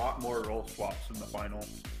for a lot more role swaps in the final.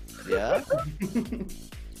 Yeah.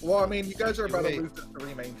 Well, I mean, you guys are about Wait. to lose the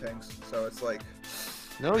 3 main things, so it's like,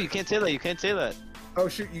 No, you can't say that. You can't say that. oh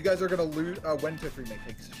shoot, you guys are gonna lose. Win to 3 main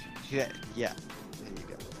things. Yeah. Yeah. There you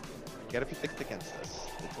go. You gotta be thick against us.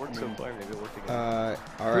 It's worked so far. Maybe it'll work again.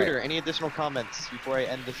 All right. Peter, any additional comments before I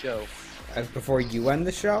end the show? Before you end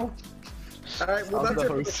the show? All right, well I'm that's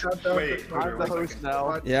the it. host. For the countdown. Wait, I'm the host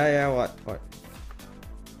now. Yeah, what?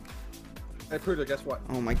 Hey, Pruder, guess what?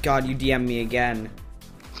 Oh my god, you DM me again.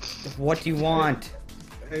 What do you want?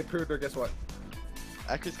 Hey, Pruder, guess what?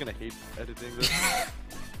 Actor's gonna hate editing this.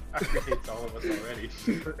 Actually hates all of us already.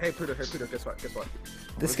 Hey, Pruder, guess what? Guess what?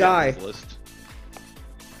 This What's guy. on this list?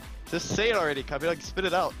 Just say it already, Copy Dog. Spit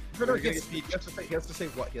it out. Pruder, We're gonna he get has to say, he has to say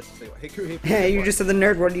what? He has to say what? Hey, Pruder, Hey, you what? just said the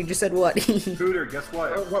nerd word. You just said what? Pooter, guess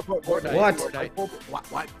what? What? What?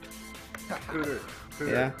 What? Pooter.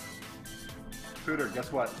 Yeah. Pooter,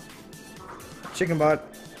 guess what? Chicken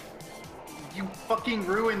butt. You fucking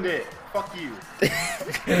ruined it. Fuck you.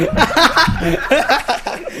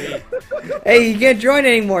 Hey, he can't join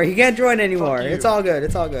anymore. He can't join anymore. you. It's all good.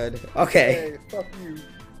 It's all good. Okay. Hey, fuck you.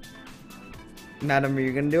 Madam, are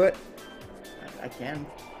you gonna do it? I can.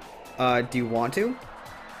 Do you want to?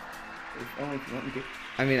 If only if you want me to.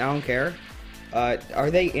 I mean, I don't care.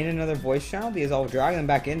 Are they in another voice channel? Because I'll drag them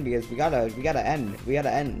back in because we gotta end. We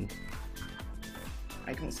gotta end.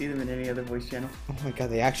 I don't see them in any other voice channel. Oh my god,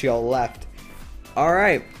 they actually all left.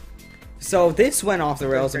 Alright. So this went off the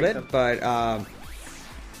rails a Great bit, but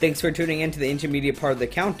thanks for tuning in to the intermediate part of the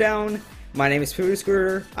countdown. My name is Pooter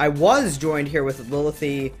Scooter. I was joined here with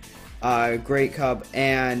Lilithy, Great Cub,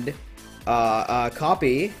 and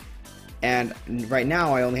Copy. And right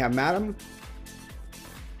now I only have Madam.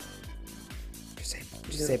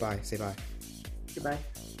 Just say bye. Say bye. Goodbye.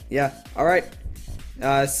 Yeah. Alright.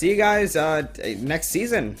 See you guys next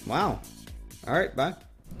season. Wow. Alright, bye.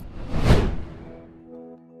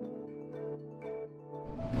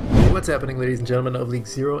 What's happening, ladies and gentlemen of League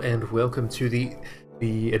Zero, and welcome to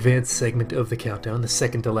the advanced segment of the countdown, the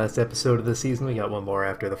second to last episode of the season. We got one more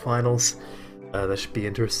after the finals. That should be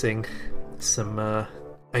interesting. Some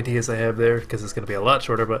ideas I have there, because it's going to be a lot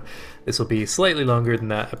shorter, but this will be slightly longer than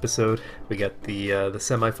that episode. We got the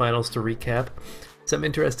semifinals to recap. Some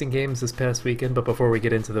interesting games this past weekend, but before we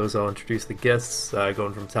get into those, I'll introduce the guests,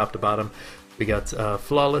 going from top to bottom. We got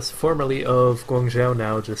Flawless, formerly of Guangzhou,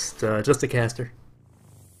 now just a caster.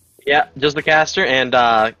 Yeah, just the caster and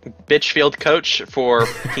bitch field coach for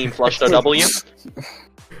Team Flushed OW.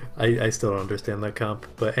 I still don't understand that comp,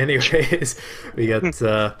 but anyways, we got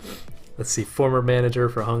let's see, former manager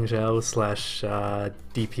for Hangzhou slash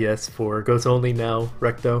DPS for Goats Only, now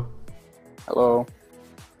Recto. Hello.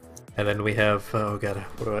 And then we have what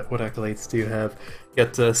accolades do you have? You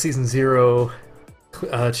got Season 0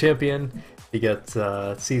 champion. You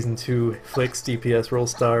got Season 2 Flex DPS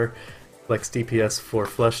Rollstar. Flex DPS for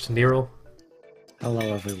Flushed Neural. Hello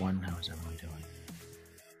everyone, how's everyone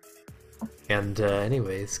doing? And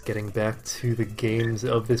anyways, getting back to the games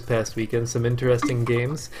of this past weekend, some interesting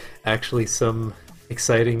games, actually some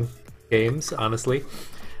exciting games, honestly.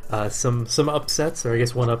 Some upsets, or I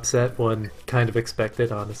guess one upset, one kind of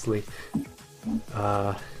expected, honestly.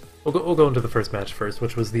 We'll go into the first match first,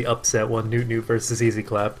 which was the upset one, Newt versus Easy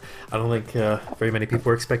Clap. I don't think very many people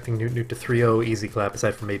were expecting Newt to 3-0 Easy Clap,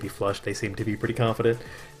 aside from maybe Flush. They seem to be pretty confident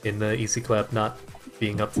in the Easy Clap not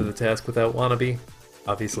being up to the task without Wannabe.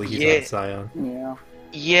 Obviously, he's on Scion.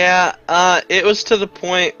 Yeah, it was to the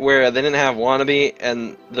point where they didn't have Wannabe,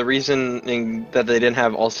 and the reasoning that they didn't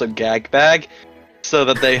have also Gag Bag, so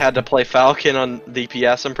that they had to play Falcon on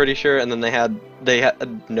DPS, I'm pretty sure, and then they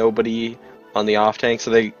had nobody on the off tank,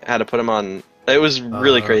 so they had to put him on. It was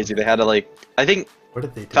really crazy. They had to I think what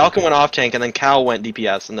did they do? Falcon went off tank, and then Cal went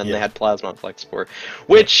DPS, and then they had Plasma on Flex support,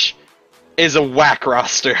 which is a whack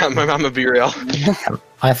roster. I'm gonna be real.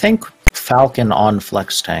 I think Falcon on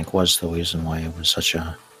Flex Tank was the reason why it was such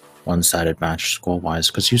a one-sided match score-wise,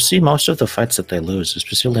 because you see most of the fights that they lose,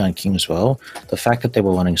 especially on King as well, the fact that they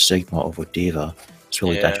were running Sigma over Diva is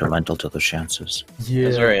really detrimental to those chances. Yeah,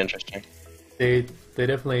 it's very interesting. They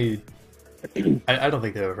definitely... I don't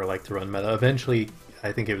think they ever liked to run meta. Eventually,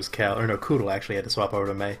 I think it was Koodle actually had to swap over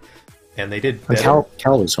to Mei, and they did better.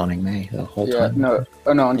 Cal was running Mei the whole time. No,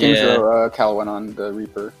 on Game Zero, Cal went on the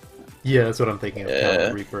Reaper. Yeah, that's what I'm thinking of,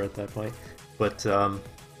 Cal Reaper at that point. But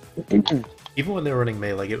even when they were running Mei,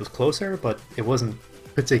 it was closer, but it wasn't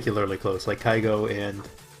particularly close. Like Kaigo and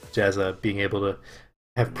Jazza being able to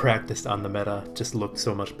have practiced on the meta just looked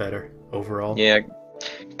so much better overall. Yeah,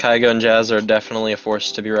 Kaigo and Jazz are definitely a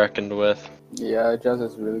force to be reckoned with. Yeah, Jazz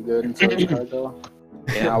is really good, and so is Kaigo.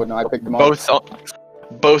 Yeah, I picked them up.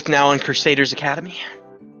 Both now on Crusaders Academy.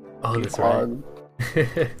 Oh, that's right.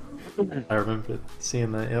 I remember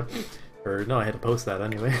seeing that, yep. Or, no, I had to post that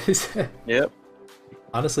anyways. Yep.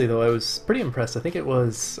 Honestly, though, I was pretty impressed. I think it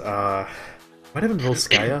was, might have been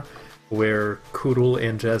Volskaya, where Koodle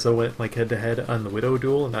and Jazza went, head-to-head on the Widow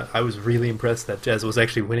duel, and I was really impressed that Jazza was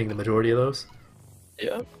actually winning the majority of those.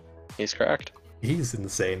 Yeah, he's cracked. He's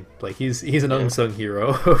insane. He's an unsung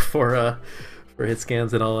hero for hit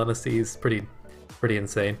scans, in all honesty. He's pretty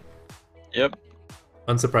insane. Yep.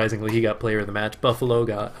 Unsurprisingly, he got player of the match. Buffalo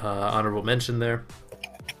got honorable mention there.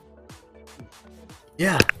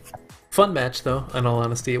 Yeah, fun match though. In all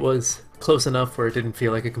honesty, it was close enough where it didn't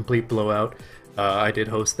feel like a complete blowout. I did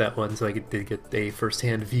host that one, so I did get a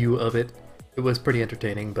first-hand view of it. It was pretty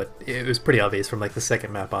entertaining, but it was pretty obvious from the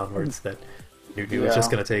second map onwards that Newt was just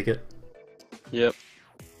gonna take it. Yep.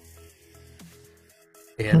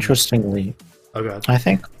 And interestingly, oh god, I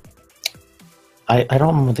think I don't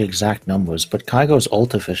remember the exact numbers, but Kaigo's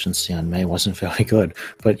ult efficiency on Mei wasn't very good.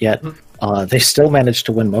 But yet, they still managed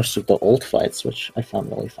to win most of the ult fights, which I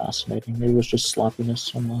found really fascinating. Maybe it was just sloppiness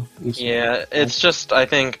from Easy. Yeah, it's just I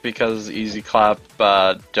think because Easy Clap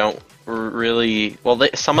don't really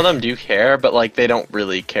some of them do care, but like they don't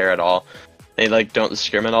really care at all. They like don't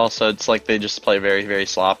scrim at all, so it's like they just play very, very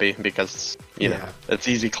sloppy because you know it's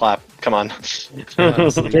Easy Clap. Come on.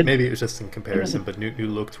 Honestly, maybe it was just in comparison, but Newt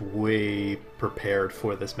looked way prepared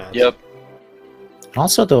for this match. Yep. And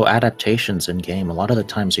also, though, adaptations in game, a lot of the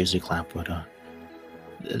times Easy Clap would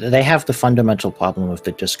they have the fundamental problem with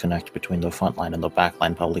the disconnect between the front line and the back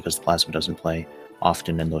line, probably because the Plasma doesn't play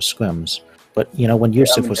often in those scrims. But you know, when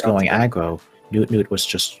Yusuf was going aggro, Newt was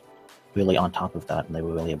just really on top of that, and they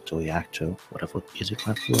were really able to react to whatever Easy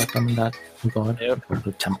Clap threw at them in that regard.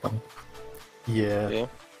 Good tempo. Yeah.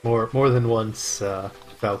 More than once,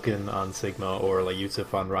 Falcon on Sigma or like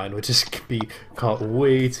Yusuf on Ryan would just be caught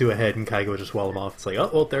way too ahead, and Kaigo would just wall him off. It's like, oh,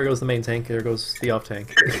 well, there goes the main tank, there goes the off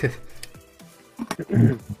tank.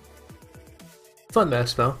 Fun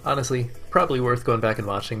match though, honestly, probably worth going back and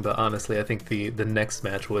watching. But honestly, I think the next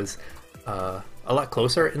match was a lot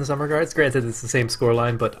closer in some regards. Granted, it's the same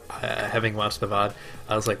scoreline, but having watched the VOD,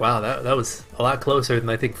 I was like, wow, that was a lot closer than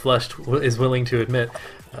I think Flushed is willing to admit.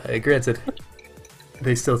 Granted,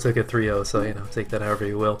 they still took a 3-0, so you know, take that however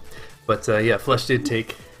you will. But yeah, Flush did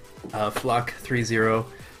take Flock 3-0.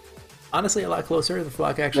 Honestly, a lot closer. The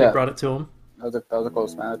Flock actually brought it to him. That was a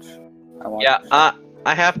close match.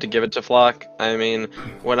 I have to give it to Flock. I mean,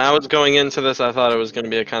 when I was going into this, I thought it was going to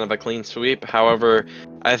be a kind of a clean sweep. However,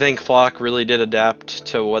 I think Flock really did adapt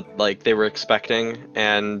to what like they were expecting,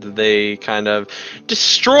 and they kind of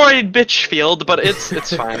destroyed Bitchfield. But it's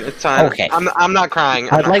fine. It's fine. Okay. I'm not crying.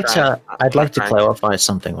 I'd like to clarify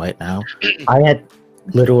something right now. I had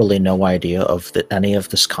literally no idea of any of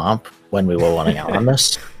this comp when we were running out on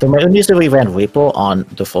this. The reason we ran Reaper on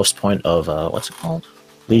the first point of what's it called?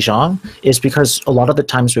 Lijiang, is because a lot of the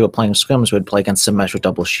times we were playing scrims, we'd play against Simimesh with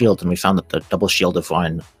double shield, and we found that the double shield of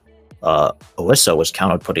Ryan Orisa was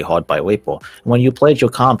countered pretty hard by Reaper. And when you played your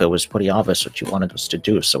comp, it was pretty obvious what you wanted us to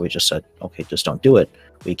do, so we just said, okay, just don't do it.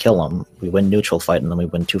 We kill him, we win neutral fight, and then we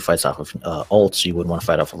win 2 fights off of ults. You would want to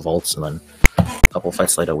fight off of ults, and then a couple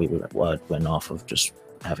fights later we would win off of just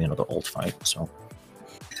having another ult fight, so...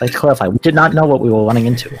 Let's clarify, we did not know what we were running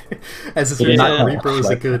into. As a Reaper was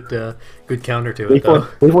a good counter to it,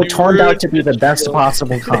 we were turned out to be the best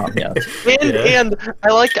possible comp, yeah. And I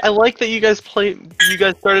like that you guys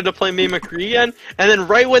started to play May McCree again, and then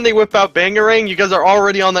right when they whip out Bangarang, you guys are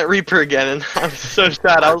already on that Reaper again, and I'm so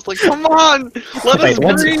sad. I was like, come on, let us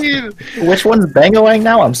breathe! Which one's Bangarang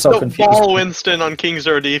now? I'm so confused. Ball Winston on King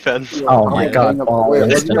Zero defense. Oh my god, Ball Winston.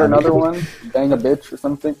 Wasn't there another one? Bang a bitch or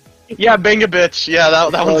something? Yeah, Bang a bitch. Yeah,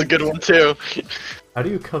 that one's a good one too. How do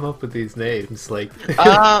you come up with these names? Like,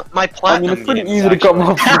 my platinum. It's pretty easy to come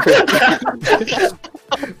up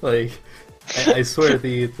with. Like, I swear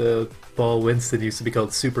the Ball Winston used to be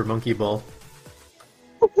called Super Monkey Ball.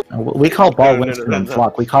 We call Ball Winston and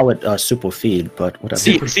Flock. We call it Super Feed, but whatever.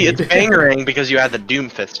 See, it's Bangarang because you had the Doom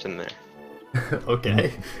Fist in there.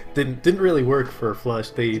 Okay, didn't really work for Flush.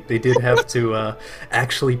 They did have to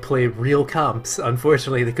actually play real comps.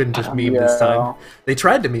 Unfortunately, they couldn't just meme this time. They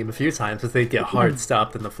tried to meme a few times, but they'd get hard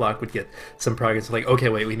stopped, and the Flock would get some progress. Like, okay,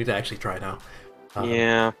 wait, we need to actually try now.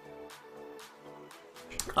 Yeah.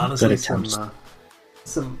 Honestly,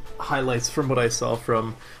 some highlights from what I saw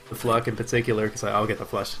from the Flock in particular, because I'll get the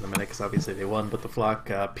Flush in a minute, because obviously they won, but the Flock,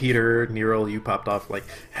 Peter, Nero, you popped off like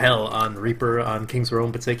hell on Reaper, on King's Row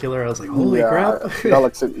in particular. I was like, holy crap. you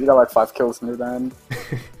got like 5 kills near the end.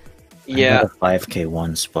 Yeah. I got a 5k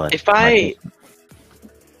once, but...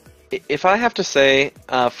 If I have to say,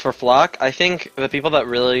 for Flock, I think the people that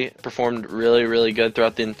really performed really good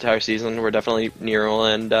throughout the entire season were definitely Nero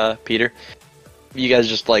and Peter. You guys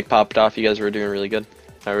just like popped off. You guys were doing really good.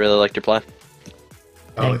 I really liked your play.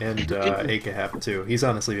 Oh, and Akahap too. He's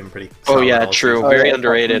honestly been pretty. Oh yeah, true. Very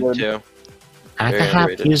underrated too.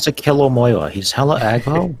 Akahap used to kill Moira. He's hella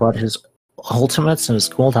aggro, but his ultimates and his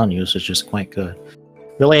cooldown usage is quite good.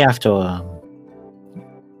 Really, after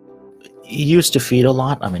he used to feed a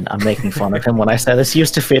lot. I mean, I'm making fun of him when I say this. He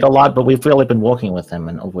used to feed a lot, but we've really been working with him,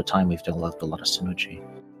 and over time we've developed a lot of synergy.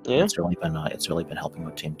 Yeah, it's really been helping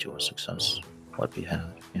our team to a success. What we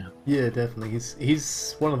had, yeah. Yeah, definitely.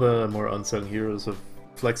 He's one of the more unsung heroes of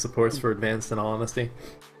flex supports for advanced, in all honesty.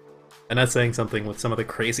 And that's saying something with some of the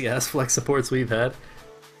crazy ass flex supports we've had.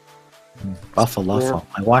 Buffalo. Yeah.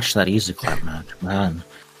 I watched that Easy Clap match, man.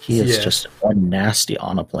 He is just one nasty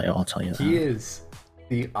Ana player, I'll tell you that. He is.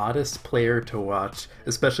 the oddest player to watch,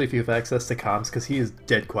 especially if you have access to comms, because he is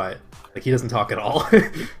dead quiet. Like, he doesn't talk at all.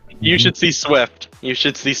 You should see Swift. You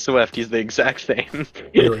should see Swift. He's the exact same.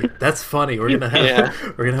 Really? That's funny. We're gonna have Yeah.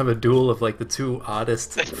 we're gonna have a duel of like the two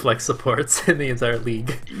oddest flex supports in the entire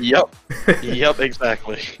league. Yep. Yep,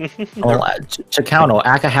 exactly. Well, to counter,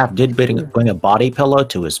 Akahap did bring a body pillow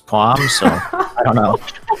to his palm, so I don't know.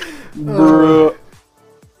 Oh,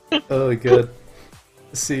 oh good.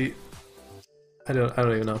 See, I don't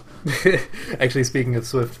even know. Actually, speaking of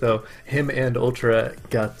Swift, though, him and Ultra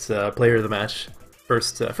got player of the match.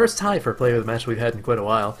 First tie for player of the match we've had in quite a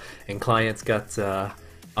while, and Client's got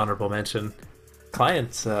honorable mention.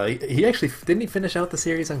 Client, he actually didn't he finish out the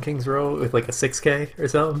series on Kings Row with like a 6K or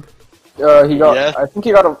something? He got. Yeah. I think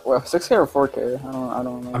he got a 6K or 4K. I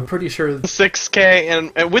don't know. I'm pretty sure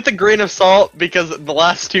 6K, and with a grain of salt, because the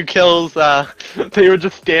last 2 kills, they were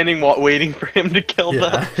just standing waiting for him to kill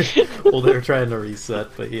them. Well, they were trying to reset,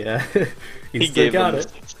 but yeah, he still gave got them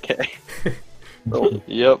it. 6K.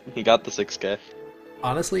 Yep, he got the 6K.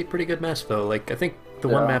 Honestly, pretty good match though. Like, I think the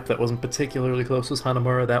one map that wasn't particularly close was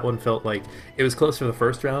Hanamura. That one felt like it was close for the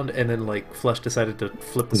first round, and then like Flush decided to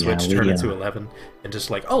flip the switch, turn it to 11, and just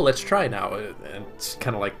like, oh, let's try now, and it's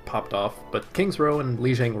kind of like popped off. But Kings Row and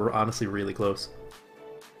Lijiang were honestly really close.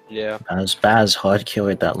 Yeah. As Baz hard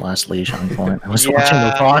killed that last Lijiang point. I was watching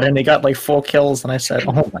the VOD and he got like 4 kills, and I said,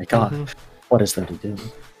 oh my god, what is there to do?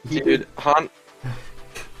 Dude,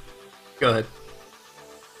 Go ahead.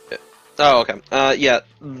 Oh, okay. Yeah,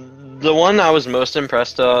 the one I was most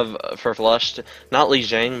impressed of for Flushed, not Li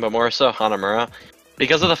Jing, but more so Hanamura,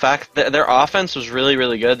 because of the fact that their offense was really,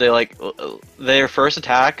 really good. They their first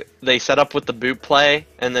attack, they set up with the boot play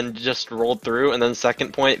and then just rolled through, and then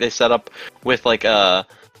second point they set up with like a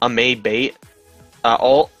Mei bait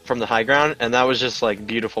ult from the high ground, and that was just like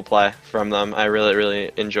beautiful play from them. I really,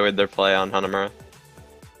 really enjoyed their play on Hanamura.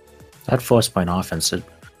 That first point offense,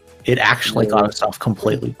 it actually got itself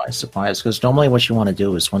completely by surprise, because normally what you want to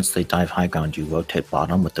do is once they dive high ground, you rotate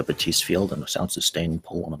bottom with the Batiste field and without sustain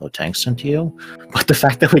pull one of the tanks into you. But the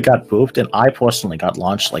fact that we got booped, and I personally got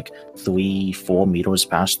launched like 3-4 meters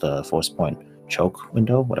past the first point choke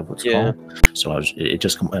window, whatever it's called. So it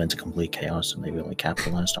just went into complete chaos, and they really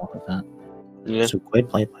capitalized off of that. Yeah. So great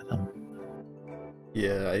play by them.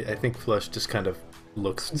 Yeah, I think Flush just kind of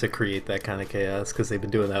looks to create that kind of chaos, because they've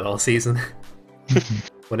been doing that all season.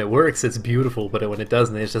 When it works, it's beautiful, but when it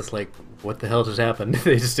doesn't, it's just like, what the hell just happened?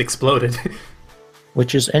 They just exploded.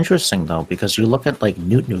 Which is interesting, though, because you look at like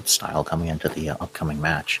Newt style coming into the upcoming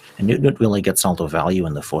match, and Newt really gets all the value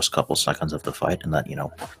in the first couple seconds of the fight, in that, you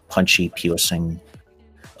know, punchy, piercing,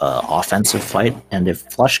 offensive fight. And if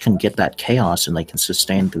Flush can get that chaos and they can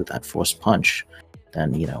sustain through that first punch,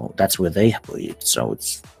 then, you know, that's where they bleed. So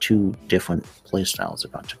it's 2 different playstyles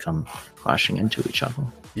about to come crashing into each other.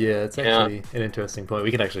 Yeah, it's actually an interesting point.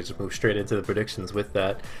 We can actually just move straight into the predictions with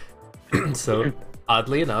that. So,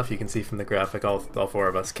 oddly enough, you can see from the graphic, all 4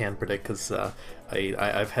 of us can predict, because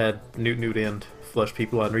I've had Newt and Flush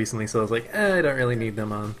people on recently, so I was like, I don't really need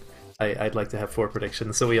them on. I'd like to have 4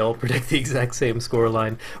 predictions, so we all predict the exact same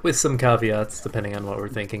scoreline, with some caveats depending on what we're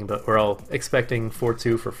thinking, but we're all expecting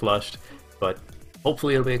 4-2 for Flushed, but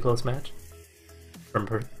hopefully it'll be a close match. From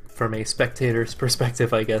a spectator's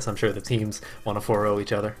perspective, I guess, I'm sure the teams want to 4-0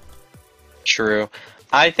 each other. True.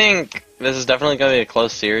 I think this is definitely going to be a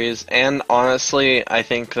close series, and honestly, I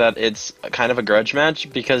think that it's kind of a grudge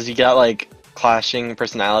match, because you got, like, clashing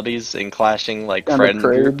personalities and clashing, like, friend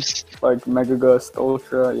groups. Like Mega Gust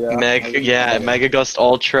Ultra, Mega Gust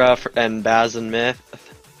Ultra and Baz and Myth.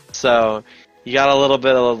 So, you got a little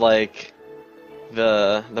bit of, like,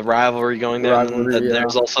 the rivalry going there, and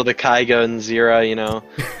there's also the Kaigo and Zira, you know.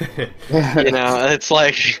 You know, it's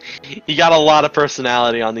like you got a lot of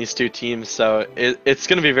personality on these 2 teams, so it's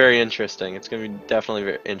going to be very interesting. It's going to be definitely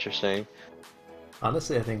very interesting.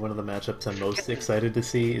 Honestly, I think one of the matchups I'm most excited to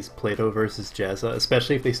see is Plato versus Jazza,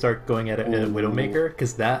 especially if they start going at it in Widowmaker,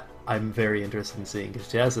 because that I'm very interested in seeing, because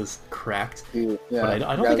Jazza's cracked, but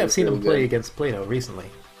I don't think I've seen him play against Plato recently.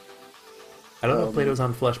 I don't know if Plato's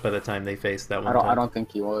on Flush by the time they faced that one. I don't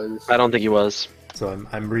think he was. I don't think he was. So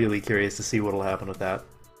I'm really curious to see what'll happen with that.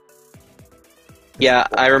 Yeah,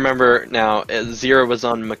 I remember now. Zero was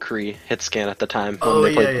on McCree hit scan at the time. Oh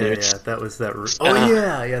yeah, that was that. Oh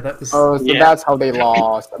yeah, that was. Oh, so that's how they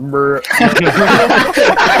lost.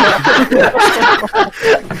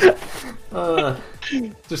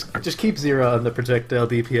 Just keep Zero on the projectile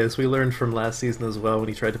DPS. We learned from last season as well when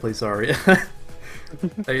he tried to play Zarya.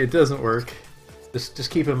 It doesn't work.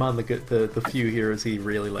 Just keep him on the few heroes he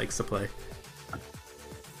really likes to play.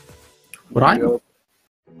 What I'm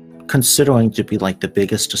considering to be like the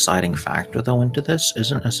biggest deciding factor though into this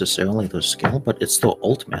isn't necessarily the skill, but it's the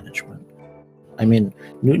ult management. I mean,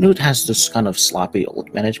 Newt has this kind of sloppy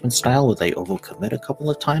ult management style where they overcommit a couple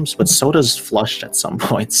of times, but so does Flushed at some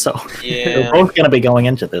point. So they're both going to be going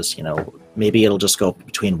into this. You know, maybe it'll just go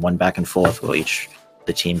between one back and forth where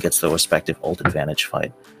the team gets the respective ult advantage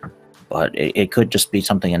fight. But it could just be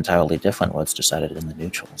something entirely different where it's decided in the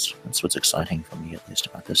neutrals. That's what's exciting for me, at least,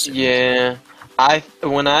 about this series. Yeah,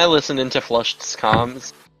 when I listened into Flushed's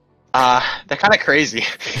comms, they're kind of crazy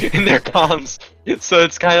in their comms. So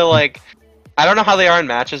it's kind of like, I don't know how they are in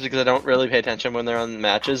matches because I don't really pay attention when they're on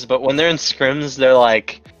matches, but when they're in scrims, they're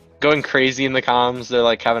like going crazy in the comms, they're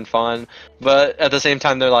like having fun, but at the same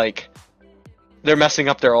time they're messing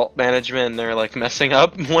up their ult management and they're like messing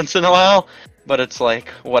up once in a while, but it's like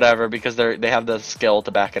whatever because they have the skill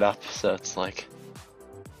to back it up, so it's like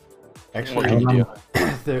actually what can you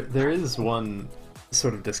do? there is one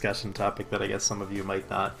sort of discussion topic that I guess some of you might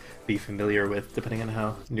not be familiar with, depending on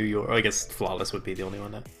how New York, I guess Flawless would be the only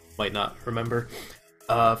one that might not remember.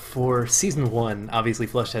 For Season 1, obviously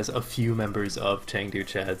Flush has a few members of Chengdu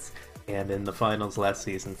Chads, and in the finals last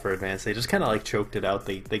season for Advanced, they just kind of like choked it out.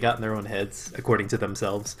 They got in their own heads, according to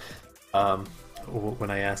themselves,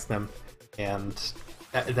 when I asked them, and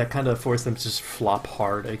that kind of forced them to just flop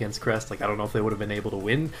hard against Crest. Like, I don't know if they would have been able to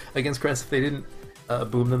win against Crest if they didn't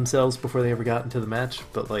boom themselves before they ever got into the match,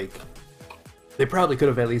 but like, they probably could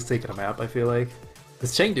have at least taken a map, I feel like.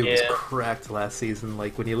 Because Chengdu was cracked last season.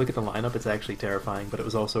 Like, when you look at the lineup, it's actually terrifying, but it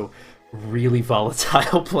was also really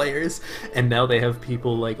volatile players, and now they have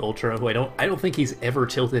people like Ultra, who I don't think he's ever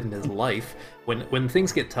tilted in his life. When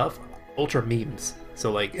things get tough, Ultra memes.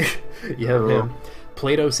 So like, you have him.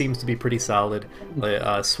 Plato seems to be pretty solid.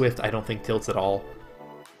 Swift, I don't think tilts at all.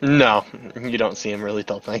 No, you don't see him really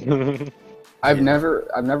tilting. I've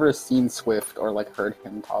never seen Swift or like heard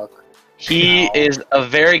him talk. He is a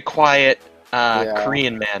very quiet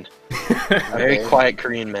Korean man. Very quiet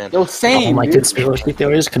Korean man. Yo, same. All my conspiracy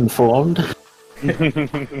theories conformed.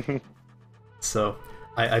 So,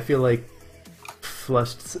 I feel like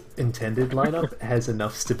Flushed's intended lineup has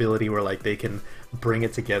enough stability where like they can bring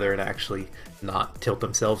it together and actually not tilt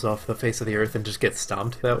themselves off the face of the earth and just get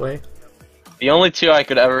stomped that way. The only two I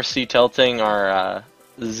could ever see tilting are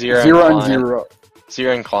Zero and Client.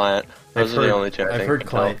 Zero and Client. Those are the only two I've heard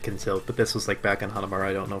Client can tilt, but this was like back on Hanamura.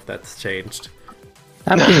 I don't know if that's changed.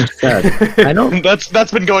 That being said, I know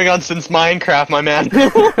that's been going on since Minecraft, my man.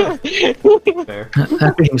 Fair.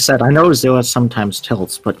 That being said, I know Zero sometimes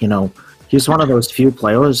tilts, but you know, he's one of those few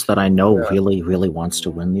players that I know really, really wants to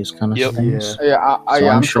win these kind of things.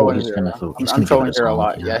 I'm sure trolling he's here. I'm trolling here a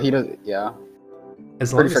lot. Yeah, he does. Yeah.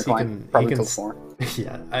 As long as probably tilts more.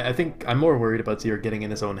 Yeah, I think I'm more worried about Zero getting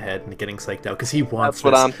in his own head and getting psyched out, because he wants That's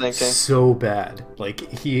what this I'm thinking. so bad. Like,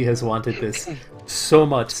 he has wanted this so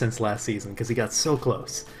much since last season, because he got so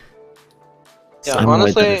close. Yeah, I'm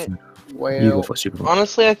honestly,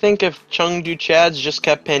 honestly, I think if Chengdu Chads just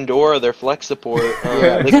kept Pandora, their flex support,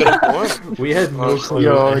 they could have won. We had no clue.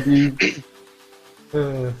 Yo, dude.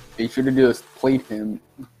 They should have just played him.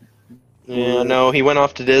 Yeah, no, he went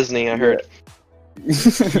off to Disney, I heard.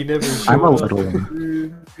 He never I'm a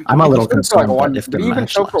little concerned that if the did he even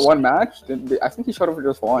match show up for one match? I think he showed up for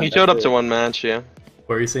just one. He showed up to one match, yeah.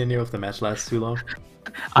 What are you saying, Neil, if the match lasts too long?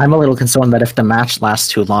 I'm a little concerned that if the match lasts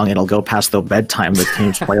too long, it'll go past their bedtime. The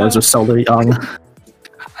team's players are so young.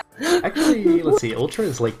 Actually, let's see. Ultra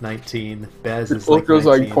is like 19. Baz is Ultra's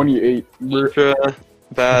like 19. like 28. Ultra,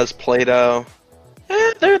 Baz, Plato.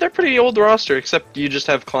 They're pretty old roster, except you just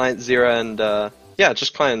have Client Zero and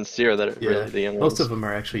just Client Zero that are really the young ones. Most of them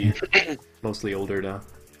are actually mostly older now.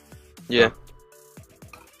 Yeah.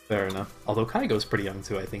 Fair enough. Although Kaigo's pretty young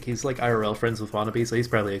too, I think. He's like IRL friends with Wannabe, so he's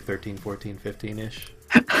probably like 13, 14, 15-ish.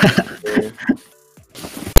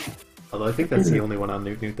 Although I think that's the only one on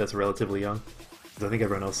Newt that's relatively young. Because I think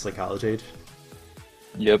everyone else is like college age.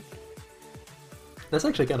 Yep. That's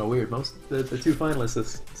actually kind of weird. The two finalists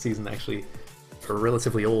this season actually are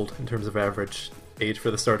relatively old in terms of average age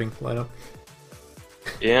for the starting lineup.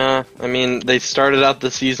 Yeah, I mean, they started out the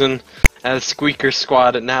season as Squeaker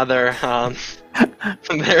Squad, and now they're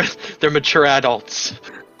they're mature adults.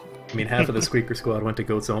 I mean, half of the Squeaker Squad went to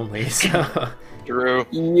Goats Only, so... True.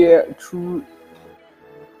 Yeah, true.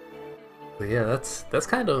 But yeah, that's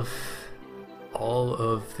kind of all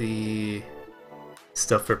of the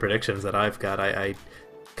stuff for predictions that I've got. I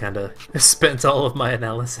kind of spent all of my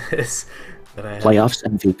analysis that I had. Playoffs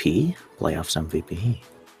MVP.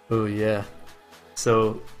 Oh yeah.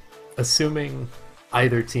 So, assuming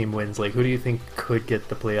either team wins, like, who do you think could get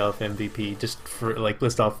the playoff MVP? Just for, like,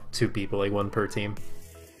 list off two people, like, one per team.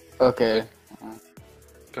 Okay.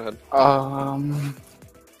 Go ahead.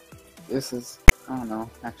 This is, I don't know.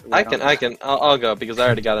 Actually, I'll go because I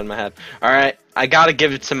already got it in my head. All right, I gotta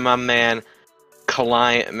give it to my man,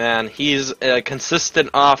 Client. Man, he's a consistent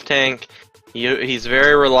off tank. He's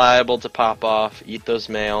very reliable to pop off, eat those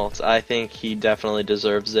mails. I think he definitely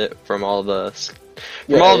deserves it from all the,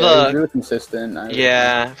 He's really consistent.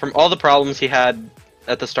 From all the problems he had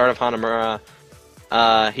at the start of Hanamura,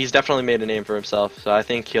 he's definitely made a name for himself. So I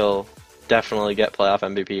think he'll definitely get playoff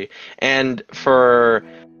MVP. And for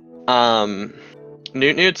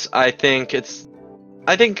Newts, I think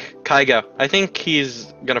Kaigo. I think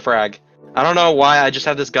he's gonna frag. I don't know why, I just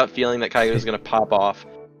have this gut feeling that Kaigo is gonna pop off.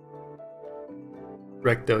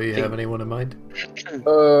 Recto, you have anyone in mind?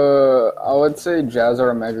 I would say Jazza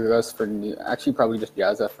or Megagus for Newt. Actually, probably just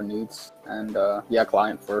Jazza for Newts, and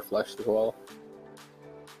Client for Flushed as well.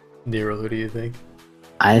 Nero, who do you think?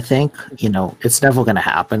 I think, it's never going to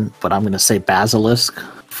happen, but I'm going to say Basilisk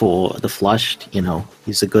for the Flushed.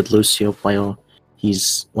 He's a good Lucio player.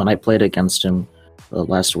 When I played against him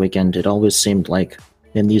last weekend, it always seemed like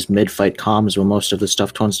in these mid-fight comms where most of the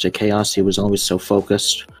stuff turns to chaos, he was always so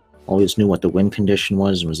focused, always knew what the win condition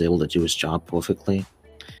was, and was able to do his job perfectly.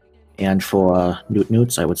 And for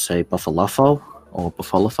Newts, I would say Buffalufo or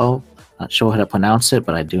Buffalufo. Not sure how to pronounce it,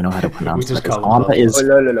 but I do know how to pronounce it. His armor is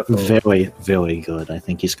very, very good. I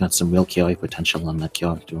think he's got some real carry potential on that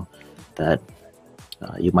character that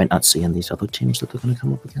you might not see in these other teams that they're going to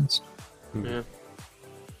come up against. Yeah.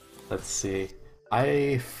 Let's see.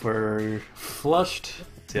 For Flushed,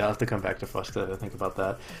 I'll have to come back to Flushed because I didn't think about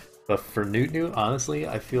that. But for Newt, honestly,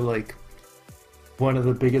 I feel like one of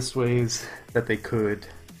the biggest ways that they could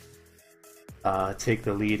take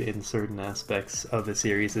the lead in certain aspects of the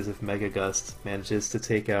series is if Mega Gust manages to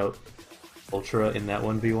take out Ultra in that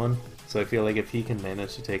 1v1. So I feel like if he can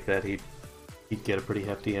manage to take that, he'd get a pretty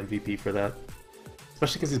hefty MVP for that.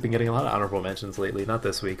 Especially because he's been getting a lot of honorable mentions lately. Not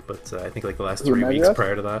this week, but I think like the last 3 weeks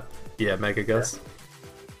prior to that. Yeah, Mega Gust.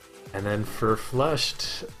 Yeah. And then for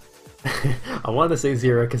Flushed, I want to say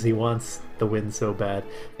Zero because he wants the win so bad,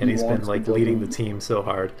 and he's been like leading the team so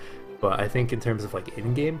hard. But I think in terms of like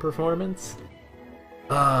in-game performance,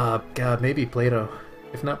 God, maybe Plato.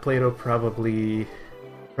 If not Plato, probably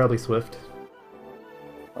Swift.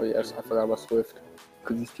 Oh yes, I forgot about Swift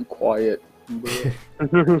because he's too quiet.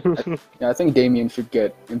 I think Damien should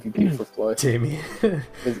get MVP for Flush. Damien,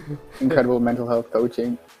 his incredible mental health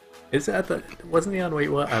coaching. Wasn't he on Wait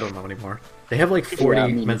What? I don't know anymore. They have like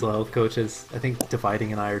 40 mental health coaches. I think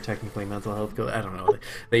Dividing and I are technically mental health coaches. I don't know.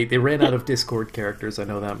 They ran out of Discord characters, I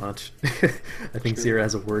know that much. I think Zero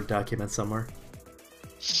has a Word document somewhere.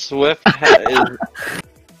 Swift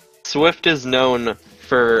is known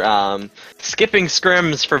for skipping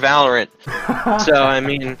scrims for Valorant. So, I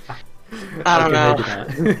mean, I don't know.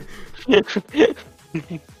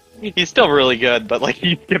 He's still really good, but like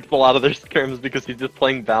he skips a lot of their scrims because he's just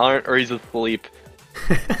playing Valorant or he's asleep.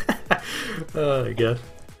 Oh, I guess.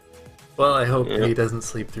 Well, I hope he doesn't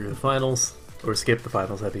sleep through the finals or skip the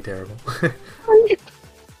finals. That'd be terrible.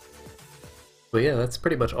 But yeah, that's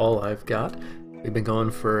pretty much all I've got. We've been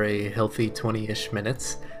going for a healthy 20-ish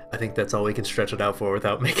minutes. I think that's all we can stretch it out for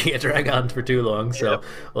without making it drag on for too long, so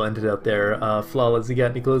we'll end it out there. Flawless, you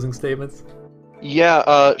got any closing statements?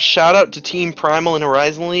 Yeah, shout out to Team Primal and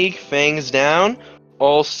Horizon League, Fangs down.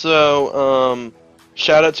 Also,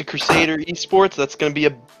 shout out to Crusader Esports, that's gonna be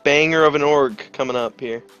a banger of an org coming up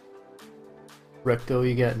here. Recto,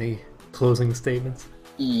 you got any closing statements?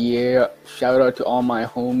 Yeah, shout out to all my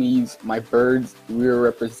homies, my birds, we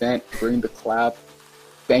represent, bring the clap.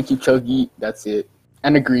 Thank you, Chuggy, that's it.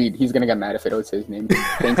 And Agreed, he's gonna get mad if I don't say his name.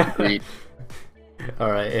 Thanks, Agreed.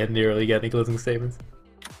 Alright, and Nero, you got any closing statements?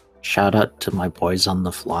 Shout out to my boys on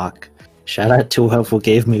the flock. Shout out to whoever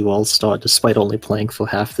gave me World Star despite only playing for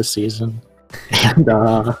half the season. And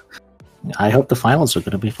I hope the finals are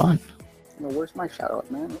gonna be fun. No, where's my shout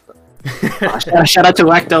out, man? Shout out to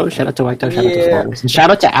Recto, shout out to Flawless. And shout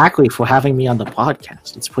out to Ackley for having me on the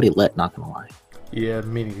podcast. It's pretty lit, not gonna lie. Yeah,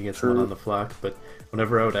 I'm meaning to get someone on the flock, but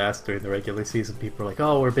whenever I would ask during the regular season, people are like,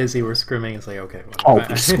 "Oh, we're busy, we're scrimming." It's like, okay. Well,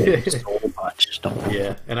 we scrim so much. Don't worry.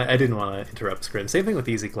 Yeah, and I didn't want to interrupt scrim. Same thing with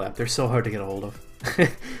Easy Clap. They're so hard to get a hold of.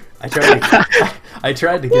 I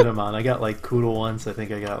tried to get them on. I got like Koodle once. I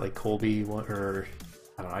think I got like Colby one, or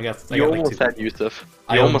I don't know. I got almost had Yusuf.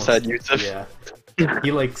 I almost had Yusuf. Yeah.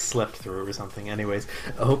 He like slept through or something. Anyways,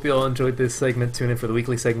 I hope you all enjoyed this segment. Tune in for the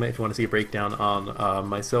weekly segment if you want to see a breakdown on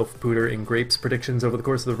myself, Pooter, and Grape's predictions over the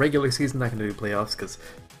course of the regular season. Not going to do playoffs because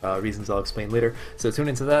reasons I'll explain later. So tune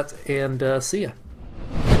into that and see ya.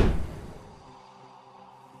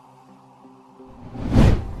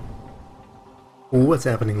 What's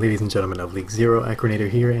happening, ladies and gentlemen of League Zero? Acronator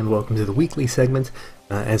here, and welcome to the weekly segment.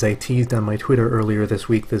 As I teased on my Twitter earlier this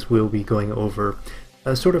week, this will be going over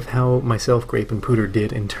sort of how myself, Grape, and Pooter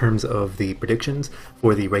did in terms of the predictions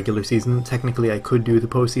for the regular season. Technically, I could do the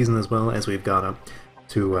postseason as well, as we've got up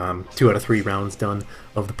to 2 out of 3 rounds done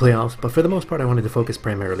of the playoffs, but for the most part I wanted to focus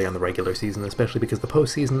primarily on the regular season, especially because the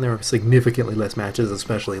postseason there are significantly less matches,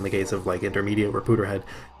 especially in the case of like Intermediate, where Pooter had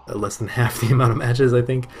less than half the amount of matches, I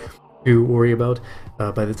think, to worry about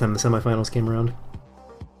by the time the semifinals came around.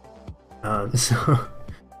 So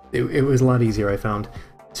it was a lot easier, I found,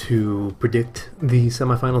 to predict the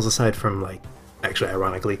semifinals, aside from, like, actually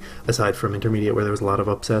ironically, aside from Intermediate where there was a lot of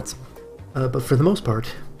upsets. But for the most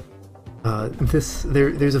part,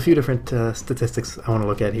 there's a few different statistics I want to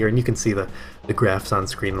look at here, and you can see the graphs on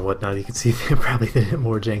screen and whatnot. You can see probably the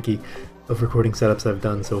more janky of recording setups I've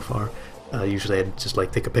done so far. Usually I'd just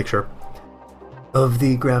like take a picture of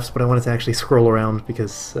the graphs, but I wanted to actually scroll around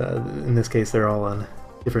because in this case they're all on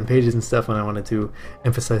different pages and stuff, and I wanted to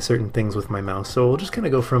emphasize certain things with my mouse. So we'll just kind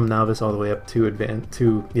of go from novice all the way up to advanced.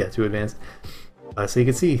 So you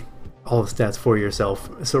can see all the stats for yourself.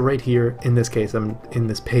 So right here, in this case, I'm in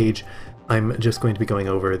this page, I'm just going to be going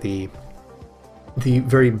over the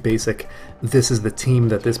very basic. This is the team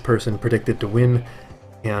that this person predicted to win,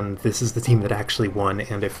 and this is the team that actually won.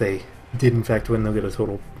 And if they did in fact win, they'll get a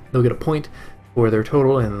total. They'll get a point for their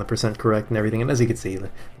total and the percent correct and everything. And as you can see, the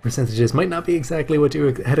percentages might not be exactly what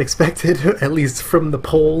you had expected, at least from the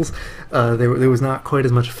polls. There was not quite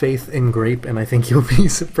as much faith in Grape, and I think you'll be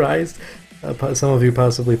surprised. Some of you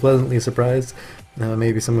possibly pleasantly surprised.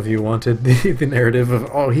 Maybe some of you wanted the narrative of,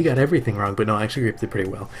 oh, he got everything wrong, but no, actually Grape did pretty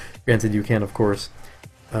well. Granted, you can, of course,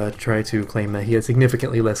 try to claim that he had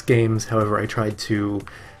significantly less games. However, I tried to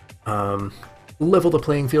level the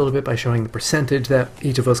playing field a bit by showing the percentage that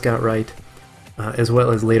each of us got right. As well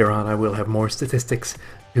as later on I will have more statistics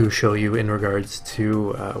to show you in regards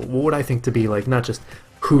to what I think to be like not just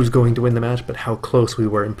who's going to win the match, but how close we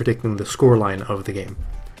were in predicting the scoreline of the game.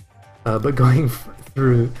 But going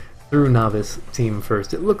through novice team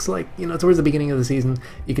first, it looks like, you know, towards the beginning of the season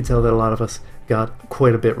you could tell that a lot of us got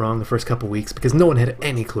quite a bit wrong the first couple weeks because no one had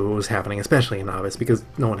any clue what was happening, especially in novice, because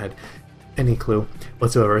no one had any clue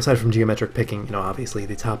whatsoever, aside from geometric picking. You know, obviously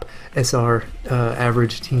the top SR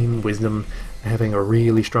average team, Wisdom, having a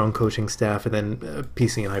really strong coaching staff, and then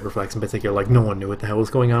PC and Hyperflex in particular, like no one knew what the hell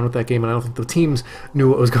was going on with that game, and I don't think the teams knew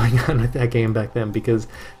what was going on with that game back then, because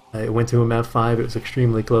it went to a map 5, it was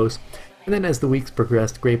extremely close. And then as the weeks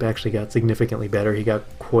progressed, Grape actually got significantly better. He got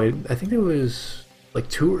quite, I think there was like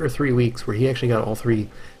 2 or 3 weeks where he actually got all 3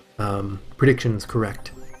 predictions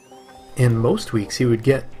correct. In most weeks he would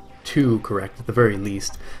get 2 correct at the very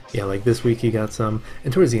least. Yeah, like this week he got some,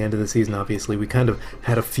 and towards the end of the season obviously we kind of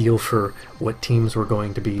had a feel for what teams were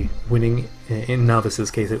going to be winning. In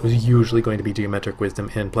Novice's case it was usually going to be Geometric,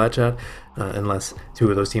 Wisdom, and Platchat, unless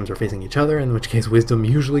 2 of those teams were facing each other, in which case Wisdom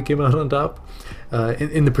usually came out on top.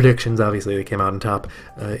 In the predictions obviously they came out on top.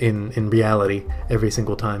 In reality every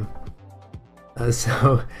single time.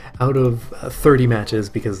 So out of 30 matches,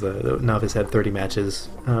 because the Novice had 30 matches,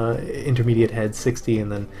 Intermediate had 60,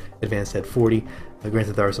 and then Advanced had 40.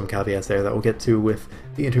 Granted, there are some caveats there that we'll get to with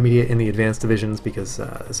the Intermediate and the Advanced divisions, because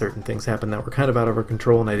certain things happened that were kind of out of our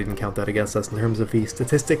control, and I didn't count that against us in terms of the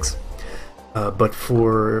statistics. But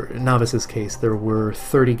for Novice's case, there were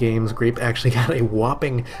 30 games. Grape actually got a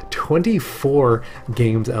whopping 24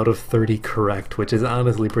 games out of 30 correct, which is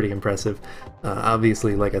honestly pretty impressive.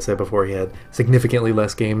 Obviously, like I said before, he had significantly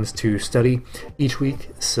less games to study each week,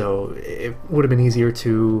 so it would have been easier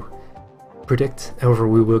to predict. However,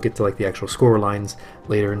 we will get to like the actual score lines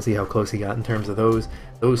later and see how close he got in terms of those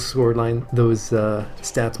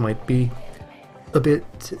stats might be a bit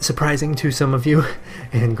surprising to some of you.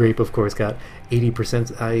 And Grape, of course, got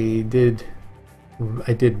 80%. I did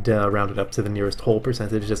round it up to the nearest whole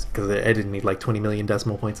percentage, just because I didn't need like 20 million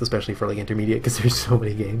decimal points, especially for like Intermediate, because there's so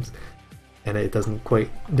many games, and it doesn't quite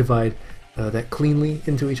divide that cleanly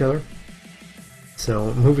into each other.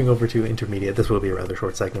 So moving over to Intermediate, this will be a rather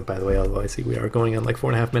short segment, by the way, although I see we are going on like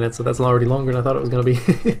 4.5 minutes, so that's already longer than I thought it was going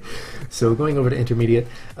to be. So going over to Intermediate,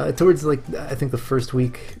 towards like, I think the first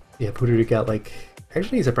week, yeah, Pooter got like,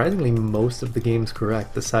 actually surprisingly most of the games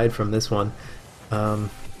correct, aside from this one.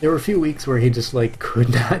 There were a few weeks where he just like could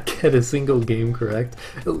not get a single game correct.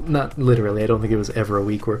 Not literally, I don't think it was ever a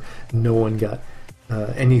week where no one got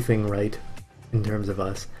anything right in terms of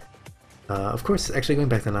us. Of course, actually going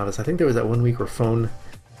back to Novice, I think there was that 1 week where Phone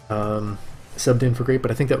subbed in for Grape,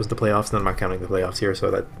 but I think that was the playoffs, and I'm not counting the playoffs here,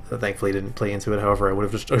 so that thankfully didn't play into it. However, I would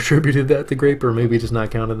have just attributed that to Grape, or maybe just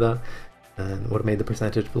not counted that, and would have made the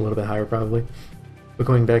percentage a little bit higher probably. But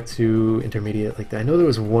going back to intermediate, like I know there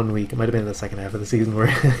was 1 week, it might have been in the second half of the season, where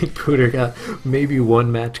Pooter got maybe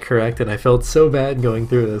one match correct, and I felt so bad going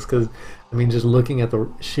through this because, I mean, just looking at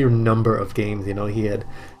the sheer number of games, you know, he had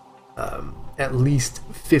at least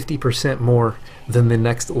 50% more than the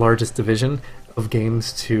next largest division of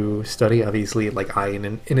games to study. Obviously, like I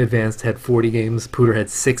in advanced had 40 games, Pooter had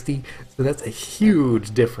 60, so that's a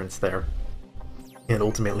huge difference there. And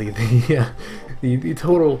ultimately, the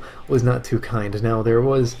total was not too kind. Now, there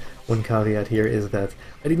was one caveat here, is that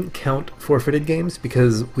I didn't count forfeited games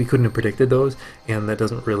because we couldn't have predicted those, and that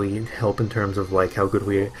doesn't really help in terms of like how good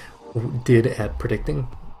we did at predicting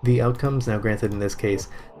the outcomes. Now, granted, in this case,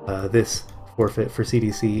 this forfeit for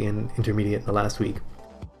CDC in intermediate in the last week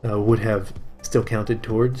would have still counted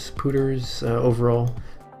towards Pooter's overall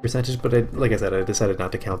percentage, but like I said, I decided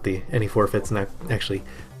not to count any forfeits, and that actually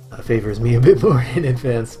favors me a bit more in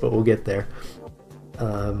advance, but we'll get there.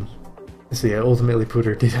 So yeah, ultimately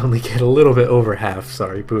Pooter did only get a little bit over half.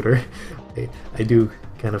 Sorry, Pooter. I do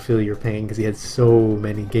kind of feel your pain because he had so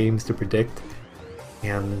many games to predict,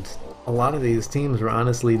 and a lot of these teams were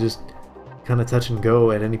honestly just kind of touch and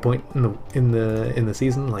go at any point in the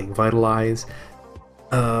season. Like Vitalize,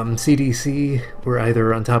 CDC were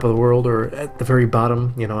either on top of the world or at the very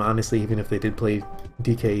bottom. You know, honestly, even if they did play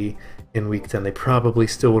DKE in week 10, they probably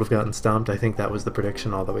still would have gotten stomped. I think that was the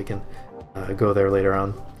prediction, although we can go there later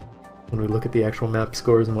on when we look at the actual map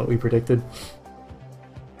scores and what we predicted.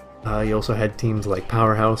 You also had teams like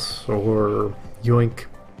Powerhouse or Yoink,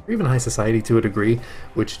 or even High Society to a degree,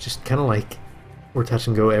 which just kind of like were touch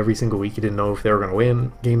and go every single week. You didn't know if they were going to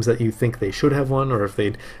win games that you think they should have won, or if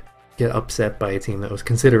they'd get upset by a team that was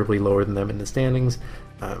considerably lower than them in the standings.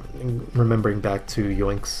 Remembering back to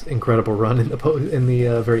Yoink's incredible run in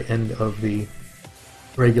the very end of the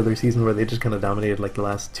regular season, where they just kind of dominated like the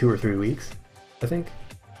last 2 or 3 weeks, I think.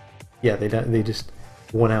 Yeah, they just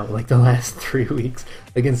won out like the last 3 weeks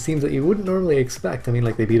against teams that you wouldn't normally expect. I mean,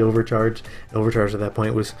 like they beat Overcharge, and Overcharge at that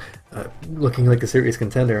point was looking like a serious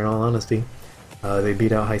contender, in all honesty. They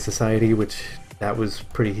beat out High Society, which that was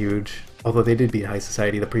pretty huge. Although they did beat High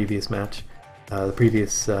Society the previous match, the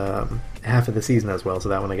previous half of the season as well, so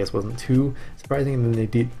that one I guess wasn't too surprising. And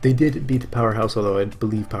then they did beat Powerhouse, although I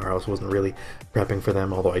believe Powerhouse wasn't really prepping for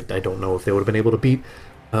them, although I don't know if they would have been able to beat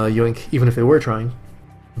Yoink, even if they were trying.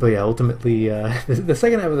 But yeah, ultimately, the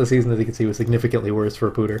second half of the season, as you can see, was significantly worse for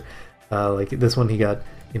Pooter. Like this one, he got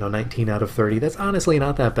 19 out of 30. That's honestly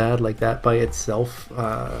not that bad. Like that by itself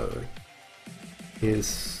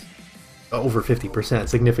is over 50%,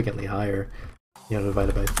 significantly higher.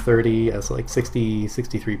 Divided by 30, that's like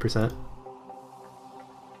 63%.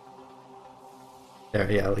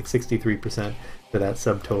 There, yeah, like 63% for that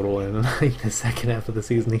subtotal. And like the second half of the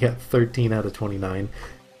season, he got 13 out of 29,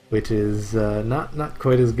 which is not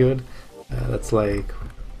quite as good. That's like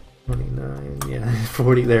 29, yeah,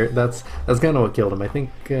 40 there. That's kind of what killed him. I think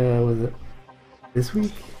was it this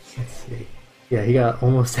week? Let's see. Yeah, he got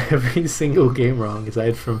almost every single game wrong,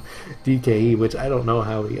 aside from DKE, which I don't know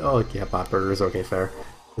how he... Oh, yeah, Bot Burgers, okay, fair.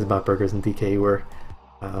 Because Bot Burgers and DKE were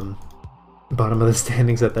bottom of the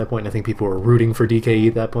standings at that point. I think people were rooting for DKE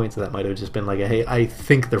at that point, so that might have just been like, hey, I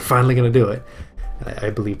think they're finally going to do it.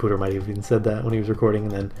 I believe Pooter might have even said that when he was recording,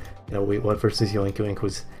 and then, Wait What versus Yoink Yoink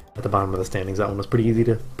was at the bottom of the standings. That one was pretty easy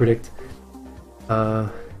to predict.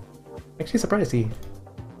 Actually surprised he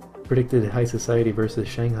predicted High Society versus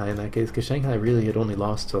Shanghai in that case, because Shanghai really had only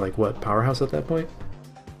lost to, like, what, Powerhouse at that point?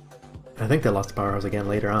 I think they lost to Powerhouse again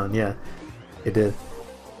later on, yeah, it did.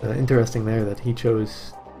 Interesting there that he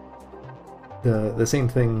chose the same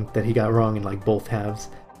thing that he got wrong in, like, both halves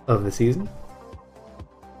of the season.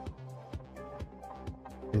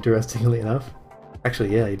 Interestingly enough.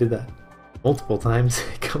 Actually, yeah, he did that multiple times.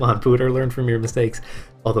 Come on, Pooter, learn from your mistakes.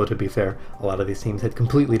 Although, to be fair, a lot of these teams had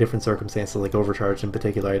completely different circumstances, like Overcharged in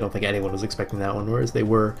particular. I don't think anyone was expecting that one, whereas they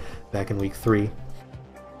were back in week 3.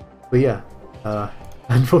 But yeah,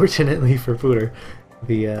 unfortunately for Pooter,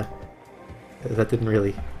 that didn't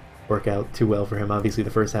really work out too well for him. Obviously,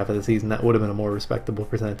 the first half of the season, that would have been a more respectable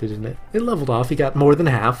percentage, and it leveled off. He got more than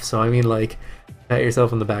half, so I mean, like, pat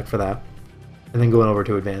yourself on the back for that. And then going over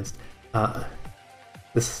to Advanced.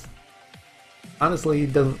 This honestly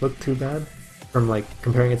doesn't look too bad from, like,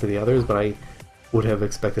 comparing it to the others, but I would have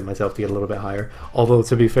expected myself to get a little bit higher. Although,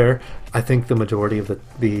 to be fair, I think the majority of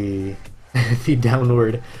the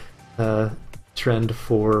downward trend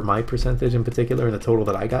for my percentage in particular, and the total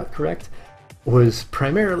that I got correct, was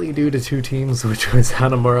primarily due to 2 teams, which was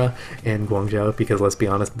Hanamura and Guangzhou, because let's be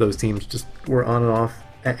honest, those teams just were on and off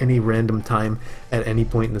at any random time at any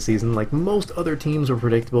point in the season. Like, most other teams were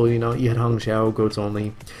predictable, you know, you had Hangzhou, Goats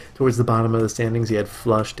Only. Towards the bottom of the standings, you had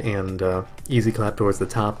Flushed and Easy Clap towards the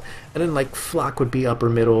top. And then, like, Flock would be upper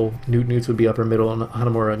middle, Newts would be upper middle, and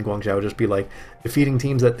Hanamura and Guangzhou would just be, like, defeating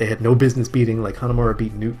teams that they had no business beating. Like, Hanamura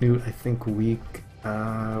beat Newt, I think,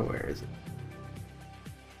 where is it?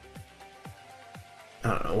 I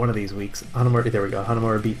don't know, one of these weeks. Hanamura, there we go.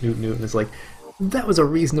 Hanamura beat Newt, and it's like, that was a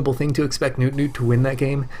reasonable thing to expect Newt to win that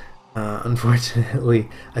game. Unfortunately,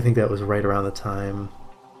 I think that was right around the time.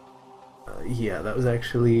 Yeah, that was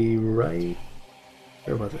actually right.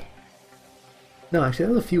 Where was it? No, actually,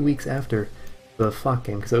 that was a few weeks after the Flock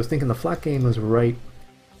game, because I was thinking the Flock game was right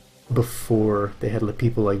before they had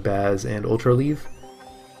people like Baz and Ultra leave.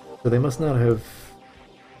 So they must not have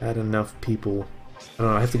had enough people. I don't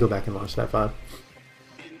know, I have to go back and watch that VOD.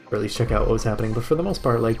 Or at least check out what was happening. But for the most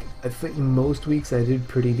part, like, I think most weeks I did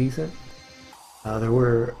pretty decent. There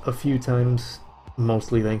were a few times,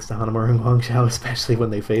 mostly thanks to Hanamura and Guangzhou, especially when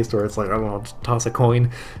they faced, where it's like, oh, I'll just toss a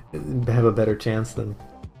coin and have a better chance than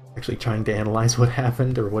actually trying to analyze what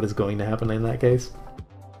happened or what is going to happen in that case.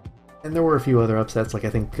 And there were a few other upsets, like I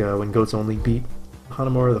think when Goats Only beat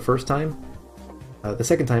Hanamura the first time. The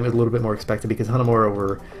second time it was a little bit more expected because Hanamura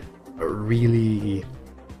were really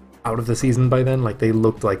out of the season by then. Like, they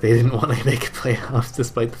looked like they didn't want to make playoffs,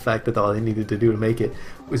 despite the fact that all they needed to do to make it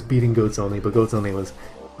was beating Goats Only. But Goats Only was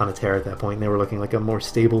on a tear at that point. They were looking like a more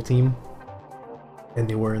stable team than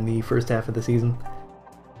they were in the first half of the season.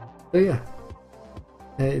 So yeah,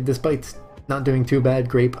 despite not doing too bad,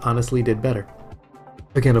 Grape honestly did better.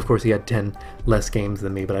 Again, of course, he had 10 less games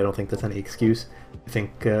than me, but I don't think that's any excuse. I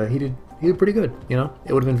think he did pretty good. You know,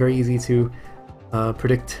 it would have been very easy to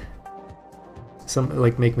predict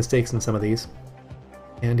make mistakes in some of these,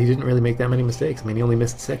 and he didn't really make that many mistakes. I mean, he only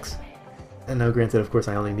missed 6, and now granted, of course,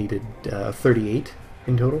 I only needed 38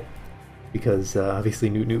 in total, because obviously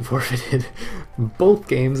Newt forfeited both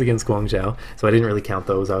games against Guangzhou, so I didn't really count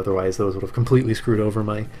those, otherwise those would have completely screwed over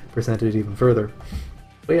my percentage even further.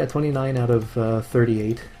 But yeah, 29 out of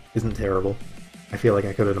 38 isn't terrible. I feel like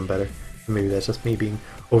I could have done better. Maybe that's just me being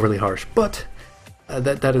overly harsh, but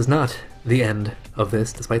that is not the end of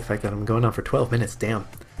this, despite the fact that I'm going on for 12 minutes. Damn,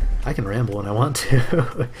 I can ramble when I want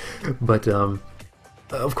to. But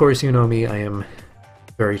of course, you know me, I am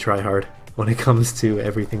very try-hard when it comes to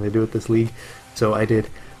everything to do with this league, so I did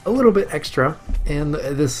a little bit extra, and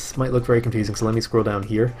this might look very confusing, so let me scroll down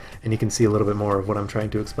here and you can see a little bit more of what I'm trying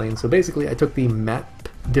to explain. So basically, I took the map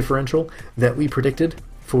differential that we predicted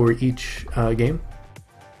for each game.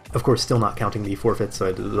 Of course, still not counting the forfeits,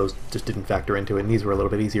 so those just didn't factor into it, and these were a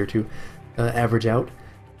little bit easier to average out.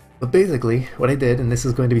 But basically, what I did, and this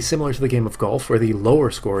is going to be similar to the game of golf, where the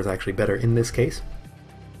lower score is actually better in this case.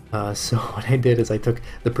 So what I did is I took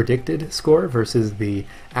the predicted score versus the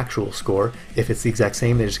actual score. If it's the exact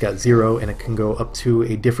same, they just got 0, and it can go up to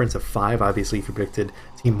a difference of 5. Obviously, if you predicted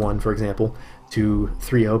Team 1, for example, to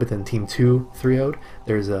 3-0, but then Team 2 3-0'd,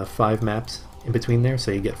 there's 5 maps in between there,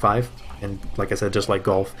 so you get 5. And like I said, just like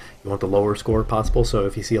golf, you want the lower score possible, so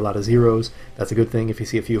if you see a lot of 0s, that's a good thing. If you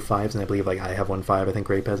see a few 5s, and I believe like I have one 5, I think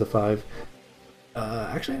Grape has a 5.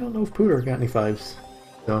 Actually, I don't know if Pooter got any 5s,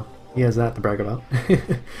 so he has that to brag about.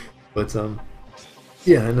 But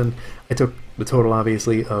yeah, and then I took the total,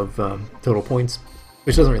 obviously, of total points,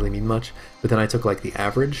 which doesn't really mean much, but then I took like the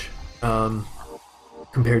average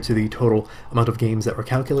compared to the total amount of games that were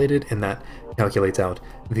calculated, and that calculates out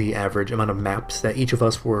the average amount of maps that each of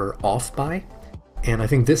us were off by. And I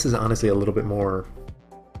think this is honestly a little bit more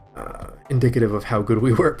indicative of how good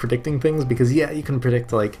we were at predicting things, because yeah, you can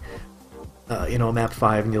predict like you know, map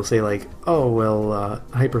 5, and you'll say like, oh well,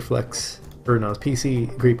 Hyperflex, or no,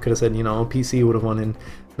 PC Greep could have said, you know, PC would have won in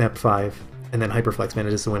map 5, and then Hyperflex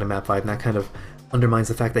manages to win in map 5, and that kind of undermines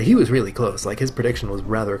the fact that he was really close. Like, his prediction was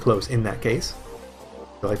rather close in that case.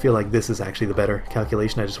 So I feel like this is actually the better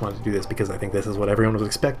calculation. I just wanted to do this because I think this is what everyone was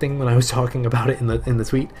expecting when I was talking about it in the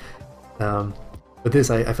tweet. But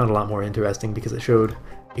this I found a lot more interesting because it showed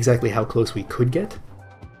exactly how close we could get.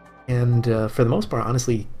 And for the most part,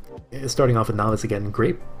 honestly, starting off with Novice again,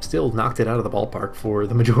 Grape still knocked it out of the ballpark for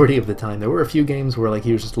the majority of the time. There were a few games where like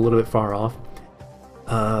he was just a little bit far off.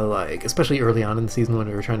 Like, especially early on in the season when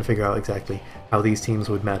we were trying to figure out exactly how these teams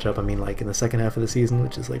would match up. I mean, like, in the second half of the season,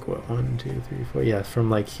 which is like, what, 1, 2, 3, 4, yeah, from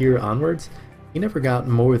like here onwards, he never got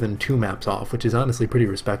more than 2 maps off, which is honestly pretty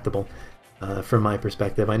respectable from my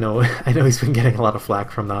perspective. I know he's been getting a lot of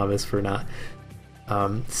flack from Novice for not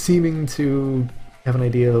seeming to have an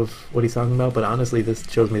idea of what he's talking about, but honestly, this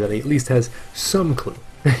shows me that he at least has some clue.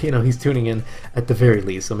 You know, he's tuning in at the very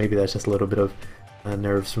least, so maybe that's just a little bit of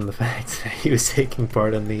nerves from the fact that he was taking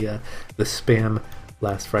part in the spam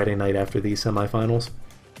last Friday night after the semifinals.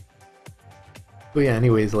 But yeah,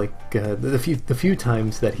 anyways, like the few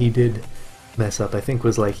times that he did mess up, I think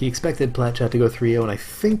was like he expected Platchat to go 3-0, and I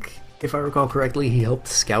think, if I recall correctly, he helped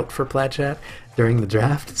scout for Platchat during the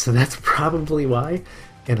draft, so that's probably why.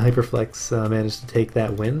 And Hyperflex managed to take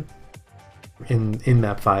that win in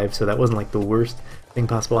map 5, so that wasn't like the worst thing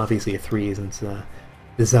possible. Obviously a 3 isn't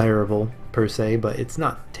desirable per se, but it's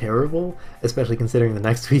not terrible, especially considering the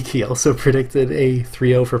next week he also predicted a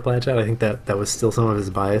 3-0 for Platchat. I think that was still some of his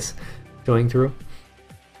bias showing through.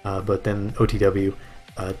 But then OTW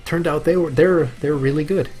turned out they're really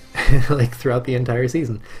good, like throughout the entire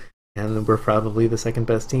season, and we're probably the second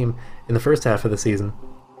best team in the first half of the season.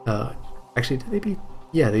 Actually, did they beat?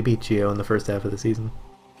 Yeah, they beat Geo in the first half of the season.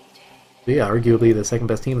 So yeah, arguably the second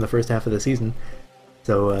best team in the first half of the season.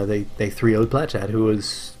 So they 3-0'd Platchat, who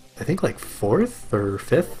was, I think, like 4th or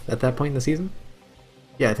 5th at that point in the season.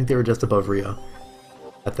 Yeah, I think they were just above Rio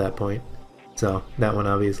at that point. So that one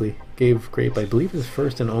obviously gave Grape, I believe, his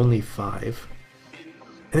first and only 5.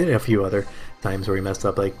 And then a few other times where he messed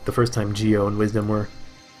up, like the first time Geo and Wisdom were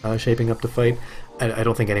shaping up to fight. I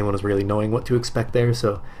don't think anyone was really knowing what to expect there,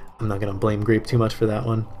 so I'm not going to blame Grape too much for that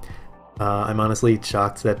one. I'm honestly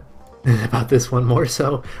shocked that about this one more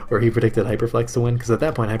so, where he predicted Hyperflex to win, because at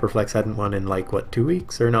that point Hyperflex hadn't won in like, what, 2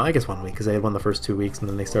 weeks? Or no, I guess 1 week, because they had won the first 2 weeks, and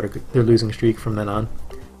then they started their losing streak from then on,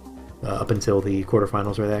 up until the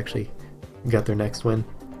quarterfinals where they actually got their next win.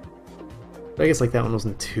 But I guess like that one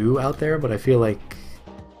wasn't too out there, but I feel like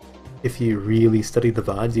if you really studied the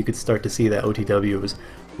VODs, you could start to see that OTW was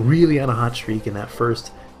really on a hot streak, and that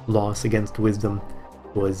first loss against Wisdom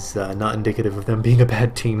was not indicative of them being a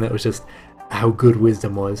bad team. That was just how good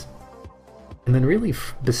Wisdom was. And then really,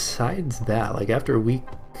 besides that, like after week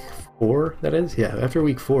 4, that is? Yeah, after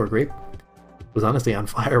week 4, Grape was honestly on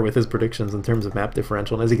fire with his predictions in terms of map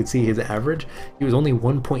differential. And as you can see, his average, he was only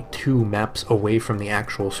 1.2 maps away from the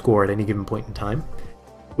actual score at any given point in time,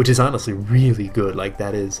 which is honestly really good. Like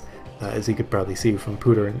that is, as you could probably see from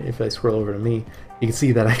Pooter, and if I scroll over to me, you can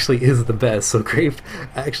see that actually is the best. So Grape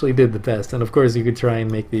actually did the best. And of course you could try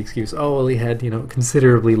and make the excuse, oh well, he had, you know,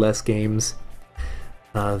 considerably less games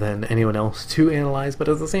than anyone else to analyze, but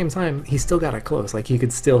at the same time, he still got it close. Like, he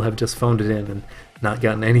could still have just phoned it in and not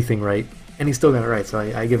gotten anything right, and he still got it right, so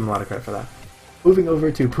I give him a lot of credit for that. Moving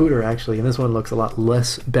over to Pooter, actually, and this one looks a lot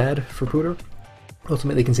less bad for Pooter.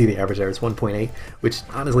 Ultimately, you can see the average there is 1.8, which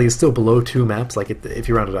honestly is still below 2 maps. Like, if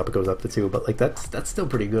you round it up, it goes up to 2, but like that's still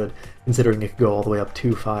pretty good, considering it could go all the way up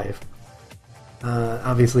to 5.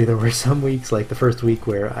 Obviously, there were some weeks, like the first week,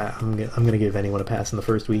 where I'm gonna give anyone a pass in the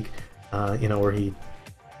first week, you know, where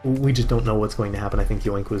we just don't know what's going to happen. I think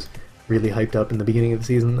Yoink was really hyped up in the beginning of the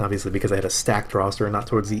season, obviously because I had a stacked roster, and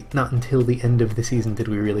not until the end of the season did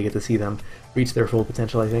we really get to see them reach their full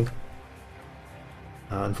potential, I think.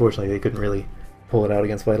 Unfortunately, they couldn't really pull it out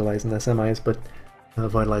against Vitalize in the semis, but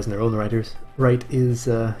Vitalize in their own right is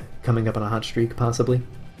coming up on a hot streak, possibly.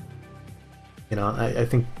 You know, I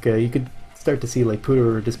think you could start to see, like,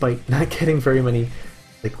 Pooter, despite not getting very many,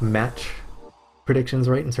 like, match predictions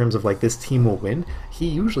right in terms of like this team will win, he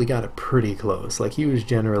usually got it pretty close. Like, he was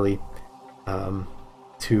generally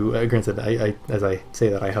granted, I as I say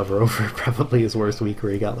that, I hover over probably his worst week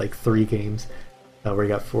where he got like 3 games where he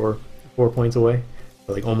got 4 points away,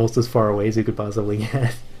 so, like almost as far away as you could possibly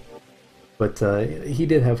get. But he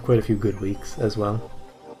did have quite a few good weeks as well,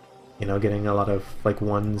 you know, getting a lot of like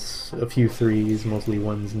 1s, a few 3s, mostly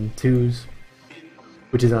 1s and 2s,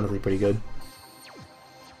 which is honestly pretty good.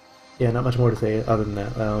 Yeah, not much more to say other than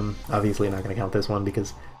that. Obviously not going to count this one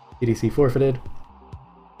because EDC forfeited.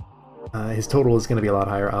 His total is going to be a lot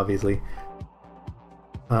higher, obviously.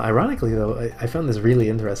 Ironically, though, I found this really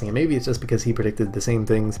interesting, and maybe it's just because he predicted the same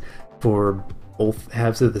things for both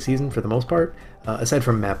halves of the season for the most part, aside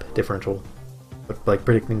from map differential, but like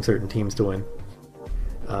predicting certain teams to win.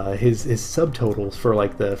 His subtotals for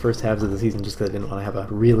like the first halves of the season, just because I didn't want to have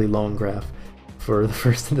a really long graph, for the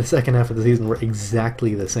first and the second half of the season were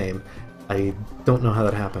exactly the same. I don't know how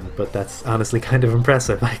that happened, but that's honestly kind of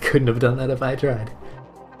impressive. I couldn't have done that if I tried.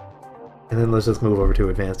 And then let's just move over to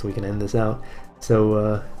advanced, we can end this out.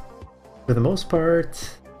 So, for the most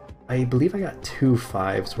part, I believe I got 2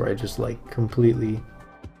 5s where I just like completely...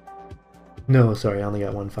 No, sorry, I only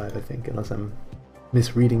got 1 5, I think, unless I'm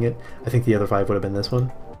misreading it. I think the other 5 would have been this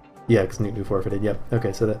one. Yeah, because Newton forfeited, yep.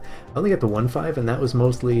 Okay, so I only got the 1 5, and that was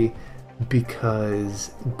mostly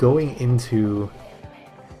because going into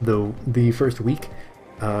the first week,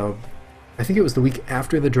 I think it was the week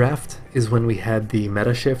after the draft is when we had the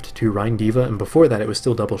meta shift to Rhine Diva, and before that it was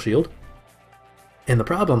still double shield. And the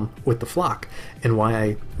problem with the Flock, and why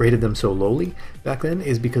I rated them so lowly back then,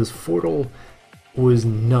 is because Fortle was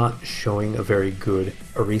not showing a very good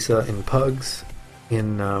Orisa in Pugs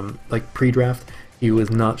in like pre-draft. He was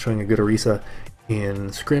not showing a good Orisa in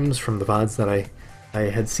scrims from the VODs that I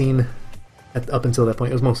had seen up until that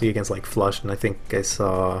point. It was mostly against like Flush, and I think I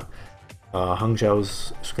saw Hung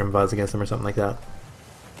Zhao's scrim VODs against him or something like that.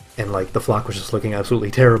 And like the flock was just looking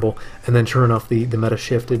absolutely terrible. And then sure enough, the meta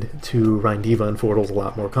shifted to Rein Diva, and Fordle's a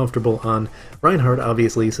lot more comfortable on Reinhardt,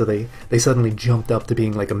 obviously, so they suddenly jumped up to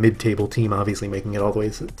being like a mid-table team, obviously making it all the way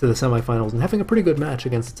to the semifinals and having a pretty good match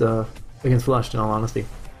against Flush, in all honesty.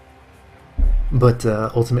 But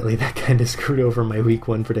ultimately that kind of screwed over my week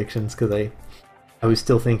 1 predictions, because I was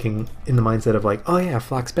still thinking in the mindset of like, oh yeah,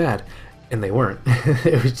 Flock's bad. And they weren't.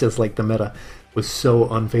 It was just like the meta was so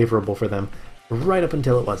unfavorable for them right up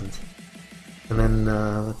until it wasn't. And then,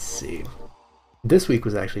 let's see. This week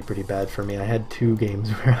was actually pretty bad for me. I had 2 games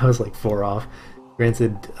where I was like 4 off.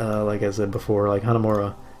 Granted, like I said before, like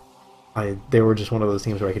Hanamura, they were just one of those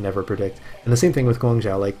teams where I could never predict. And the same thing with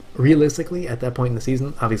Guangzhou. Like, realistically, at that point in the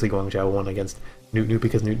season, obviously Guangzhou won against Newt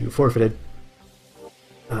because Newt forfeited.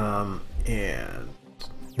 And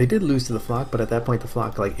they did lose to the Flock, but at that point the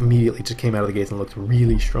Flock like immediately just came out of the gates and looked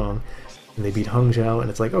really strong. And they beat Hung Zhao, and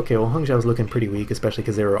it's like, okay, well, Hung Zhao's looking pretty weak, especially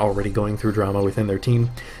because they were already going through drama within their team.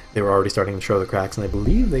 They were already starting to show the cracks, and I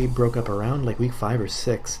believe they broke up around like week 5 or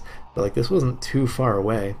 6. But like this wasn't too far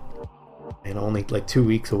away, and only like 2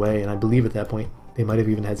 weeks away. And I believe at that point they might have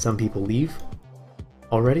even had some people leave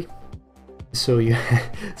already. So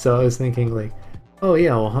so I was thinking like, oh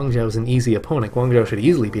yeah, well, Hung Zhao's an easy opponent. Guangzhou should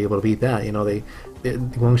easily be able to beat that. You know,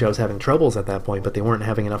 Guangzhou was having troubles at that point, but they weren't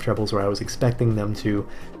having enough troubles where I was expecting them to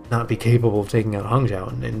not be capable of taking out Hung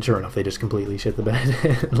Zhao. And sure enough, they just completely shit the bed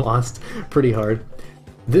and lost pretty hard.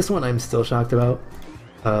 This one I'm still shocked about,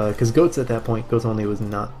 because Goats at that point, Goats Only was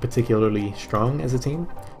not particularly strong as a team,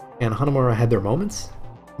 and Hanamura had their moments,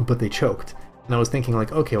 but they choked. And I was thinking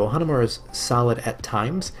like, okay, well, Hanamura is solid at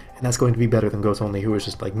times, and that's going to be better than Goats Only, who was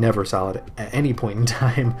just like never solid at any point in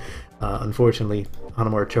time. Unfortunately,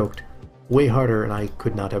 Hanamura choked way harder, and I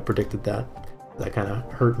could not have predicted that. That kind of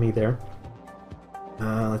hurt me there.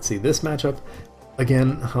 Let's see, this matchup,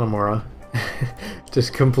 again, Hanamura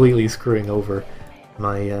just completely screwing over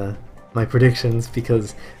my predictions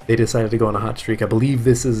because they decided to go on a hot streak. I believe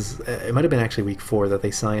this is, it might have been actually week 4 that they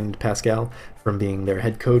signed Pascal from being their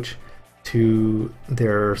head coach to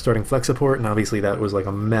their starting flex support, and obviously that was like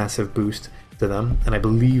a massive boost to them. And I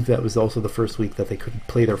believe that was also the first week that they could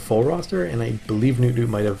play their full roster, and I believe Newt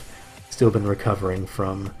might have still been recovering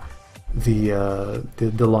from the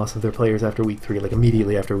loss of their players after week 3, like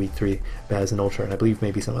immediately after week 3, Baz and Ultra, and I believe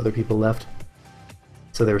maybe some other people left.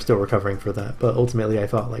 So they were still recovering for that. But ultimately I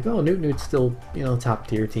thought like, oh, Newt's still, you know, top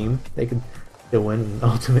tier team. They could still win, and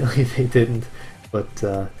ultimately they didn't. But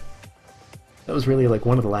that was really like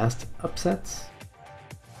one of the last upsets.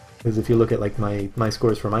 Because if you look at like my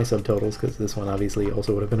scores for my subtotals, because this one obviously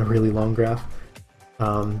also would have been a really long graph,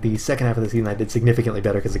 the second half of the season I did significantly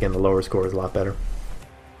better because again the lower score is a lot better.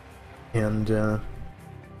 And there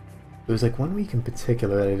was like one week in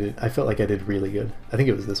particular that I felt like I did really good. I think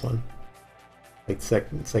it was this one. Like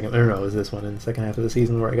second, or no, it was this one in the second half of the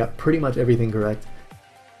season where I got pretty much everything correct.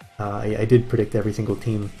 I did predict every single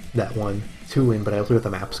team that won to win, but I also got the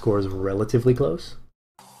map scores relatively close.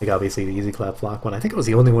 Like obviously the Easy Clap Flock one. I think I was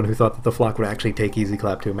the only one who thought that the Flock would actually take Easy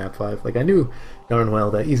Clap to map 5. Like I knew darn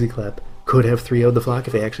well that Easy Clap could have 3-0'd the Flock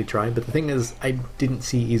if they actually tried, but the thing is, I didn't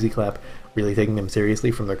see Easy Clap really taking them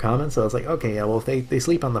seriously from their comments, so I was like, okay, yeah, well, if they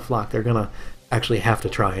sleep on the Flock, they're gonna actually have to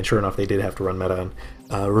try, and sure enough, they did have to run meta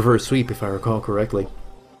on reverse sweep, if I recall correctly.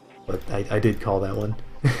 But I did call that one.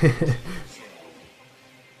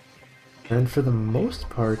 And for the most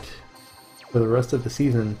part, for the rest of the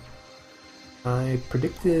season, I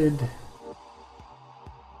predicted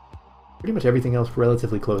pretty much everything else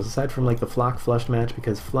relatively close, aside from like the Flock Flushed match,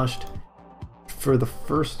 because Flushed, for the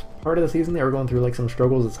first part of the season, they were going through like some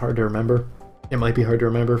struggles. It's hard to remember. It might be hard to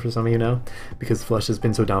remember for some of you now, because Flush has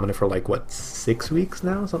been so dominant for like, what, 6 weeks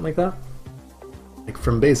now? Something like that? Like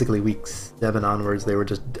from basically week 7 onwards, they were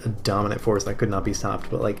just a dominant force that could not be stopped.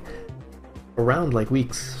 But like around like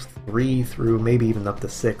weeks 3 through maybe even up to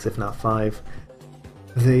 6, if not 5,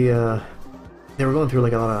 they were going through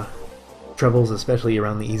like a lot of troubles, especially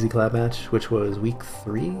around the Easy Clap match, which was week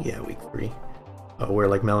 3? Yeah, week 3. Where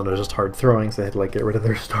like Melon was just hard throwing, so they had to like get rid of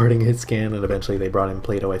their starting hit scan, and eventually they brought in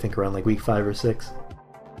Plato, I think around like week 5 or 6.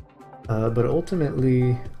 But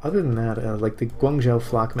ultimately, other than that, like the Guangzhou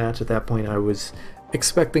Flock match, at that point I was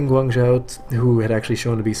expecting Guangzhou, who had actually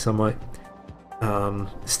shown to be somewhat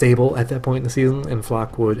stable at that point in the season, and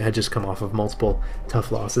Flock had just come off of multiple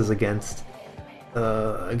tough losses against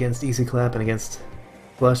Easy Clap and against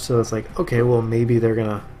Flushed, so it's like, okay, well, maybe they're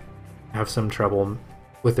gonna have some trouble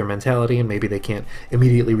with their mentality, and maybe they can't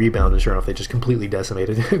immediately rebound, and sure enough, they just completely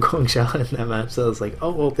decimated Guangxia in that match, so it's like,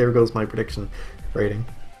 oh, well, there goes my prediction rating.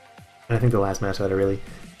 And I think the last match that I really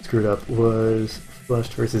screwed up was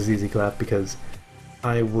Flushed versus ZZ Clap, because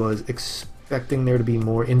I was expecting there to be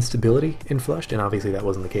more instability in Flushed, and obviously that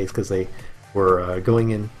wasn't the case, because they were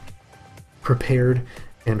going in prepared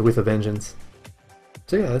and with a vengeance.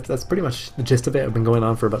 So yeah, that's pretty much the gist of it. I've been going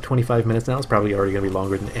on for about 25 minutes now. It's probably already going to be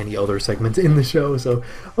longer than any other segments in the show, so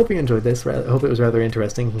hope you enjoyed this. I hope it was rather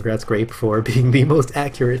interesting. Congrats, Grape, for being the most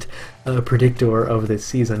accurate predictor of this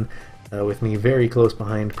season, with me very close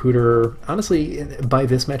behind. Pooter, honestly, by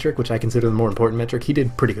this metric, which I consider the more important metric, he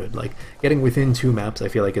did pretty good. Like, getting within 2 maps I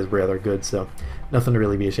feel like is rather good, so nothing to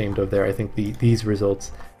really be ashamed of there. I think these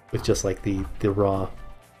results, with just like the raw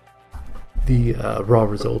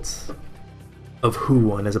results of who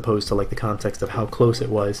won, as opposed to like the context of how close it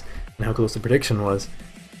was and how close the prediction was,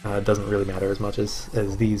 doesn't really matter as much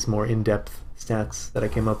as these more in-depth stats that I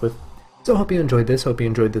came up with. So hope you enjoyed this. Hope you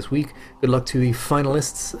enjoyed this week. Good luck to the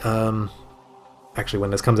finalists. Actually, when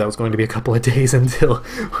this comes out, it's going to be a couple of days until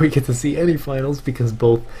we get to see any finals, because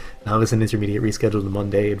both Novice and Intermediate rescheduled to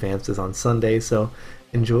Monday, Advanced is on Sunday, so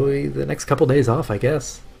enjoy the next couple days off, I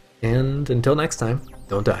guess. And until next time,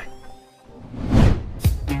 don't die.